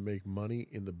opportunity to make money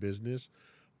in the business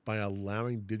by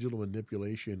allowing digital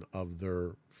manipulation of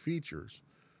their features,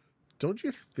 don't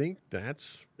you think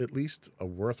that's at least a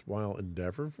worthwhile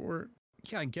endeavor for it?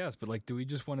 Yeah, I guess, but like, do we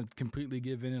just want to completely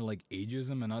give in to like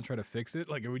ageism and not try to fix it?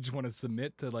 Like, do we just want to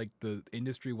submit to like the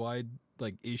industry-wide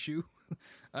like issue?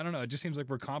 I don't know. It just seems like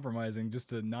we're compromising just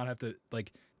to not have to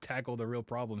like tackle the real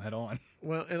problem head on.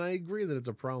 Well, and I agree that it's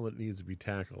a problem that needs to be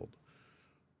tackled.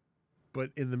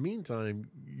 But in the meantime,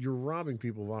 you're robbing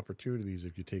people of opportunities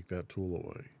if you take that tool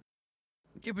away.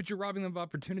 Yeah, but you're robbing them of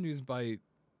opportunities by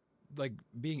like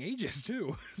being ageist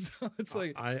too. So it's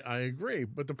like I agree,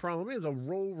 but the problem is a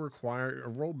role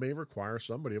may require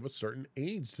somebody of a certain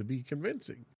age to be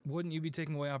convincing. Wouldn't you be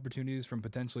taking away opportunities from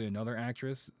potentially another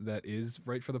actress that is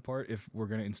right for the part if we're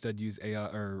going to instead use AI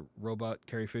or robot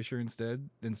Carrie Fisher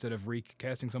instead of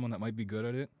recasting someone that might be good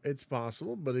at it? It's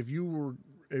possible, but if you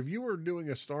were doing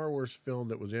a Star Wars film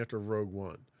that was after Rogue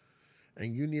One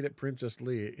and you needed Princess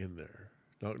Leia in there.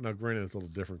 Now granted it's a little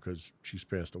different because she's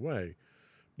passed away.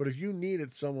 But if you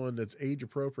needed someone that's age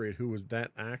appropriate who was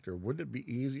that actor, wouldn't it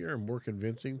be easier and more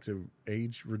convincing to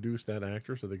age reduce that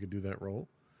actor so they could do that role?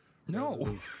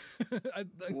 No.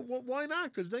 Well, why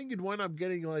not? Because then you'd wind up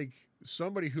getting like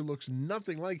somebody who looks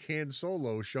nothing like Han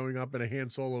Solo showing up in a Han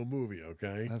Solo movie.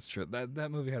 Okay, that's true. That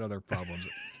movie had other problems.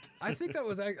 I think that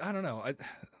was, I don't know.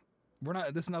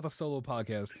 This is not the Solo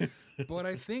podcast, but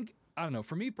I don't know.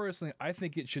 For me personally, I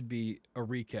think it should be a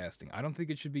recasting. I don't think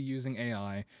it should be using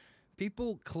AI.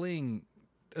 People cling,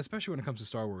 especially when it comes to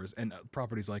Star Wars and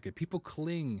properties like it, people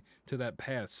cling to that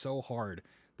past so hard.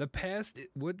 The past,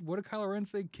 what did Kylo Ren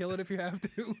say? Kill it if you have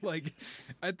to. Like,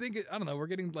 I think, I don't know, we're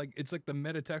getting like, it's like the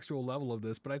metatextual level of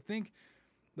this, but I think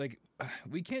like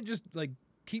we can't just like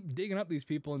keep digging up these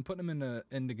people and putting them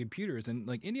into computers and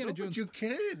like Indiana Jones. But you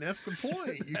can. That's the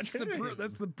point.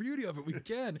 That's the beauty of it. We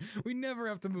can. We never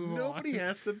have to move on. Nobody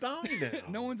has to die now.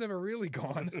 No one's ever really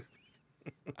gone.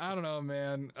 I don't know,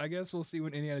 man. I guess we'll see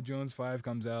when Indiana Jones 5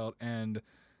 comes out and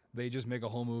they just make a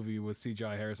whole movie with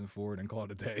CGI Harrison Ford and call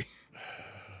it a day.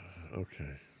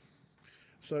 Okay.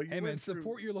 So hey, man,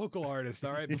 support your local artist,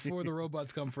 all right, before the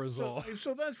robots come for us all.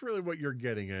 So that's really what you're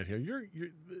getting at here.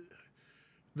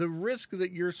 The risk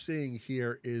that you're seeing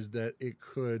here is that it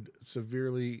could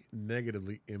severely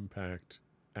negatively impact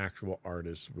actual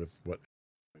artists with what.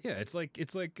 Yeah, it's like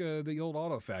the old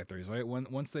auto factories, right?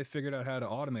 Once they figured out how to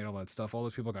automate all that stuff, all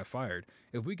those people got fired.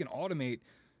 If we can automate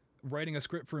writing a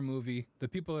script for a movie, the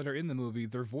people that are in the movie,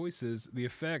 their voices, the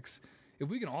effects, if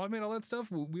we can automate all that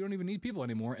stuff, we don't even need people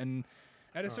anymore. And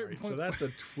at a certain point, so that's a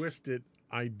twisted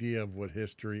idea of what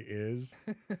history is.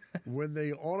 When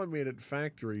they automated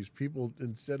factories, people,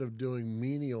 instead of doing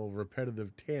menial,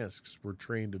 repetitive tasks, were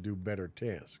trained to do better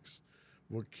tasks.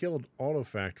 What killed auto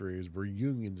factories were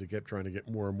unions that kept trying to get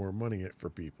more and more money for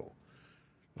people.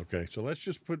 Okay, so let's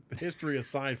just put history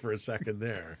aside for a second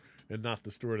there and not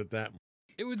distort it that much.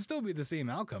 it would still be the same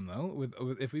outcome, though. With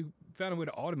if we found a way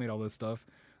to automate all this stuff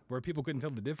where people couldn't tell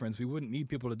the difference, we wouldn't need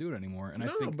people to do it anymore. And I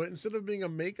think, but instead of being a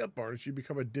makeup artist, you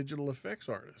become a digital effects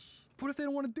artist. what if they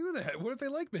don't want to do that? What if they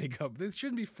like makeup? They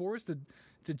shouldn't be forced to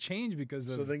change because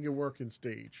of. So then you work in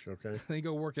stage, okay? They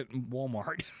go work at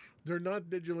Walmart. They're not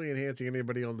digitally enhancing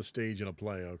anybody on the stage in a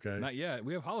play, okay? Not yet.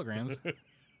 We have holograms.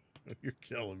 You're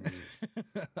killing me.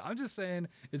 I'm just saying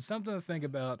it's something to think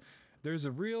about. It's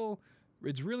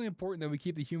really important that we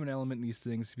keep the human element in these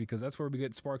things because that's where we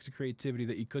get sparks of creativity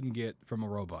that you couldn't get from a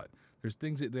robot. There's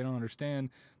things that they don't understand.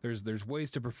 There's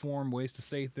ways to perform, ways to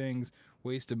say things,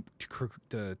 ways to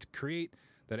create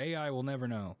that AI will never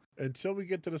know. Until we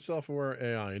get to the self-aware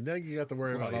AI, and then you got to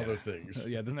worry about other things.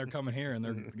 Yeah, then they're coming here and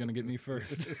they're going to get me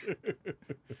first.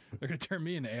 They're going to turn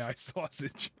me into AI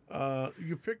sausage.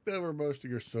 You picked over most of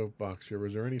your soapbox here.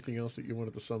 Was there anything else that you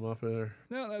wanted to sum up there?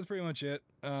 No, that's pretty much it.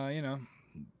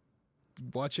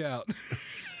 Watch out.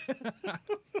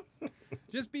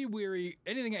 Just be weary.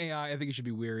 Anything AI, I think you should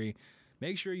be weary.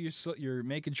 Make sure you're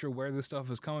making sure where this stuff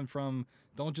is coming from.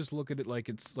 Don't just look at it like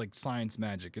it's like science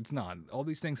magic. It's not. All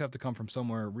these things have to come from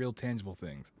somewhere, real tangible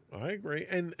things. I agree.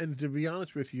 And to be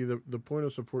honest with you, the point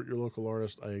of support your local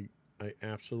artist, I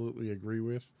absolutely agree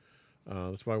with.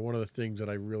 That's why one of the things that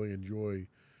I really enjoy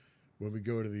when we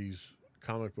go to these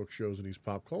comic book shows and these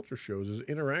pop culture shows is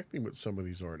interacting with some of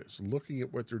these artists, looking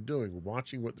at what they're doing,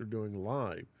 watching what they're doing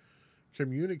live,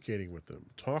 communicating with them,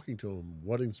 talking to them,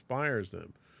 what inspires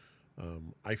them.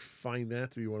 I find that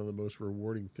to be one of the most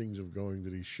rewarding things of going to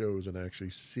these shows and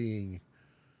actually seeing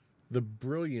the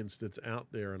brilliance that's out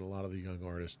there in a lot of the young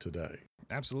artists today.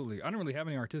 Absolutely. I don't really have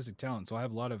any artistic talent, so I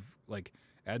have a lot of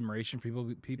admiration for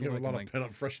people. You have a lot of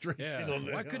pent-up frustration. Yeah, on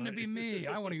that. why couldn't it be me?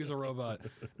 I want to use a robot.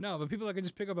 No, but people that can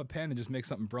just pick up a pen and just make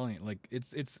something brilliant.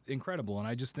 It's incredible, and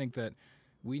I just think that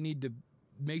we need to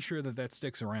make sure that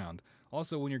sticks around.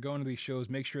 Also, when you're going to these shows,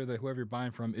 make sure that whoever you're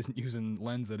buying from isn't using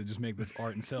Lensa to just make this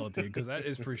art and sell it to you, because that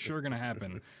is for sure going to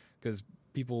happen, because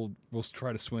people will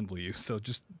try to swindle you. So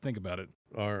just think about it.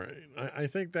 All right. I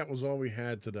think that was all we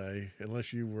had today,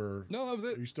 unless you were... No, that was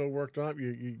it. You still worked up?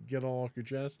 You get all off your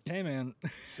chest? Hey, man,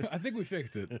 I think we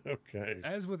fixed it. Okay.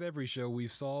 As with every show,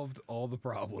 we've solved all the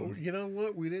problems. Well, you know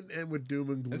what? We didn't end with doom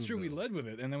and gloom. That's true. though. We led with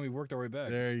it, and then we worked our way back.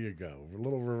 There you go. A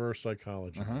little reverse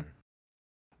psychology there.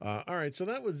 All right, so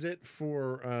that was it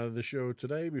for the show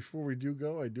today. Before we do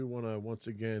go, I do want to once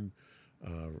again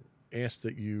ask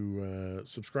that you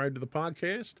subscribe to the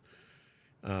podcast.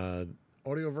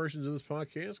 Audio versions of this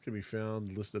podcast can be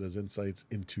found listed as Insights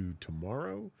into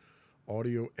Tomorrow.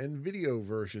 Audio and video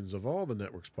versions of all the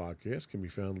network's podcasts can be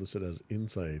found listed as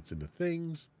Insights into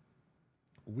Things.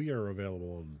 We are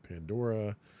available on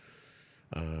Pandora,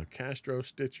 Castro,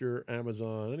 Stitcher,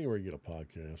 Amazon, anywhere you get a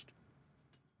podcast.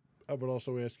 I would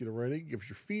also ask you to write in, give us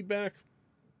your feedback.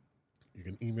 You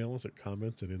can email us at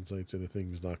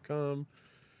comments@insightsintothings.com.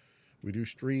 We do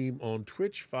stream on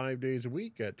Twitch 5 days a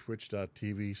week at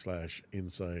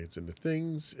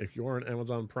twitch.tv/insightsintothings. If you are an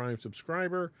Amazon Prime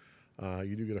subscriber,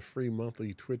 you do get a free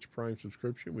monthly Twitch Prime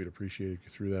subscription. We'd appreciate if you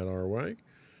threw that our way.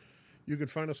 You can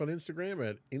find us on Instagram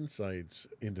at Insights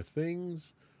Into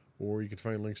Things, or you can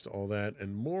find links to all that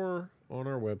and more on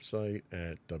our website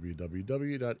at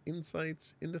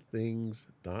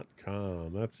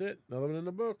www.insightsintothings.com. That's it. Another one in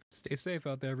the book. Stay safe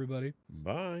out there, everybody.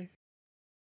 Bye.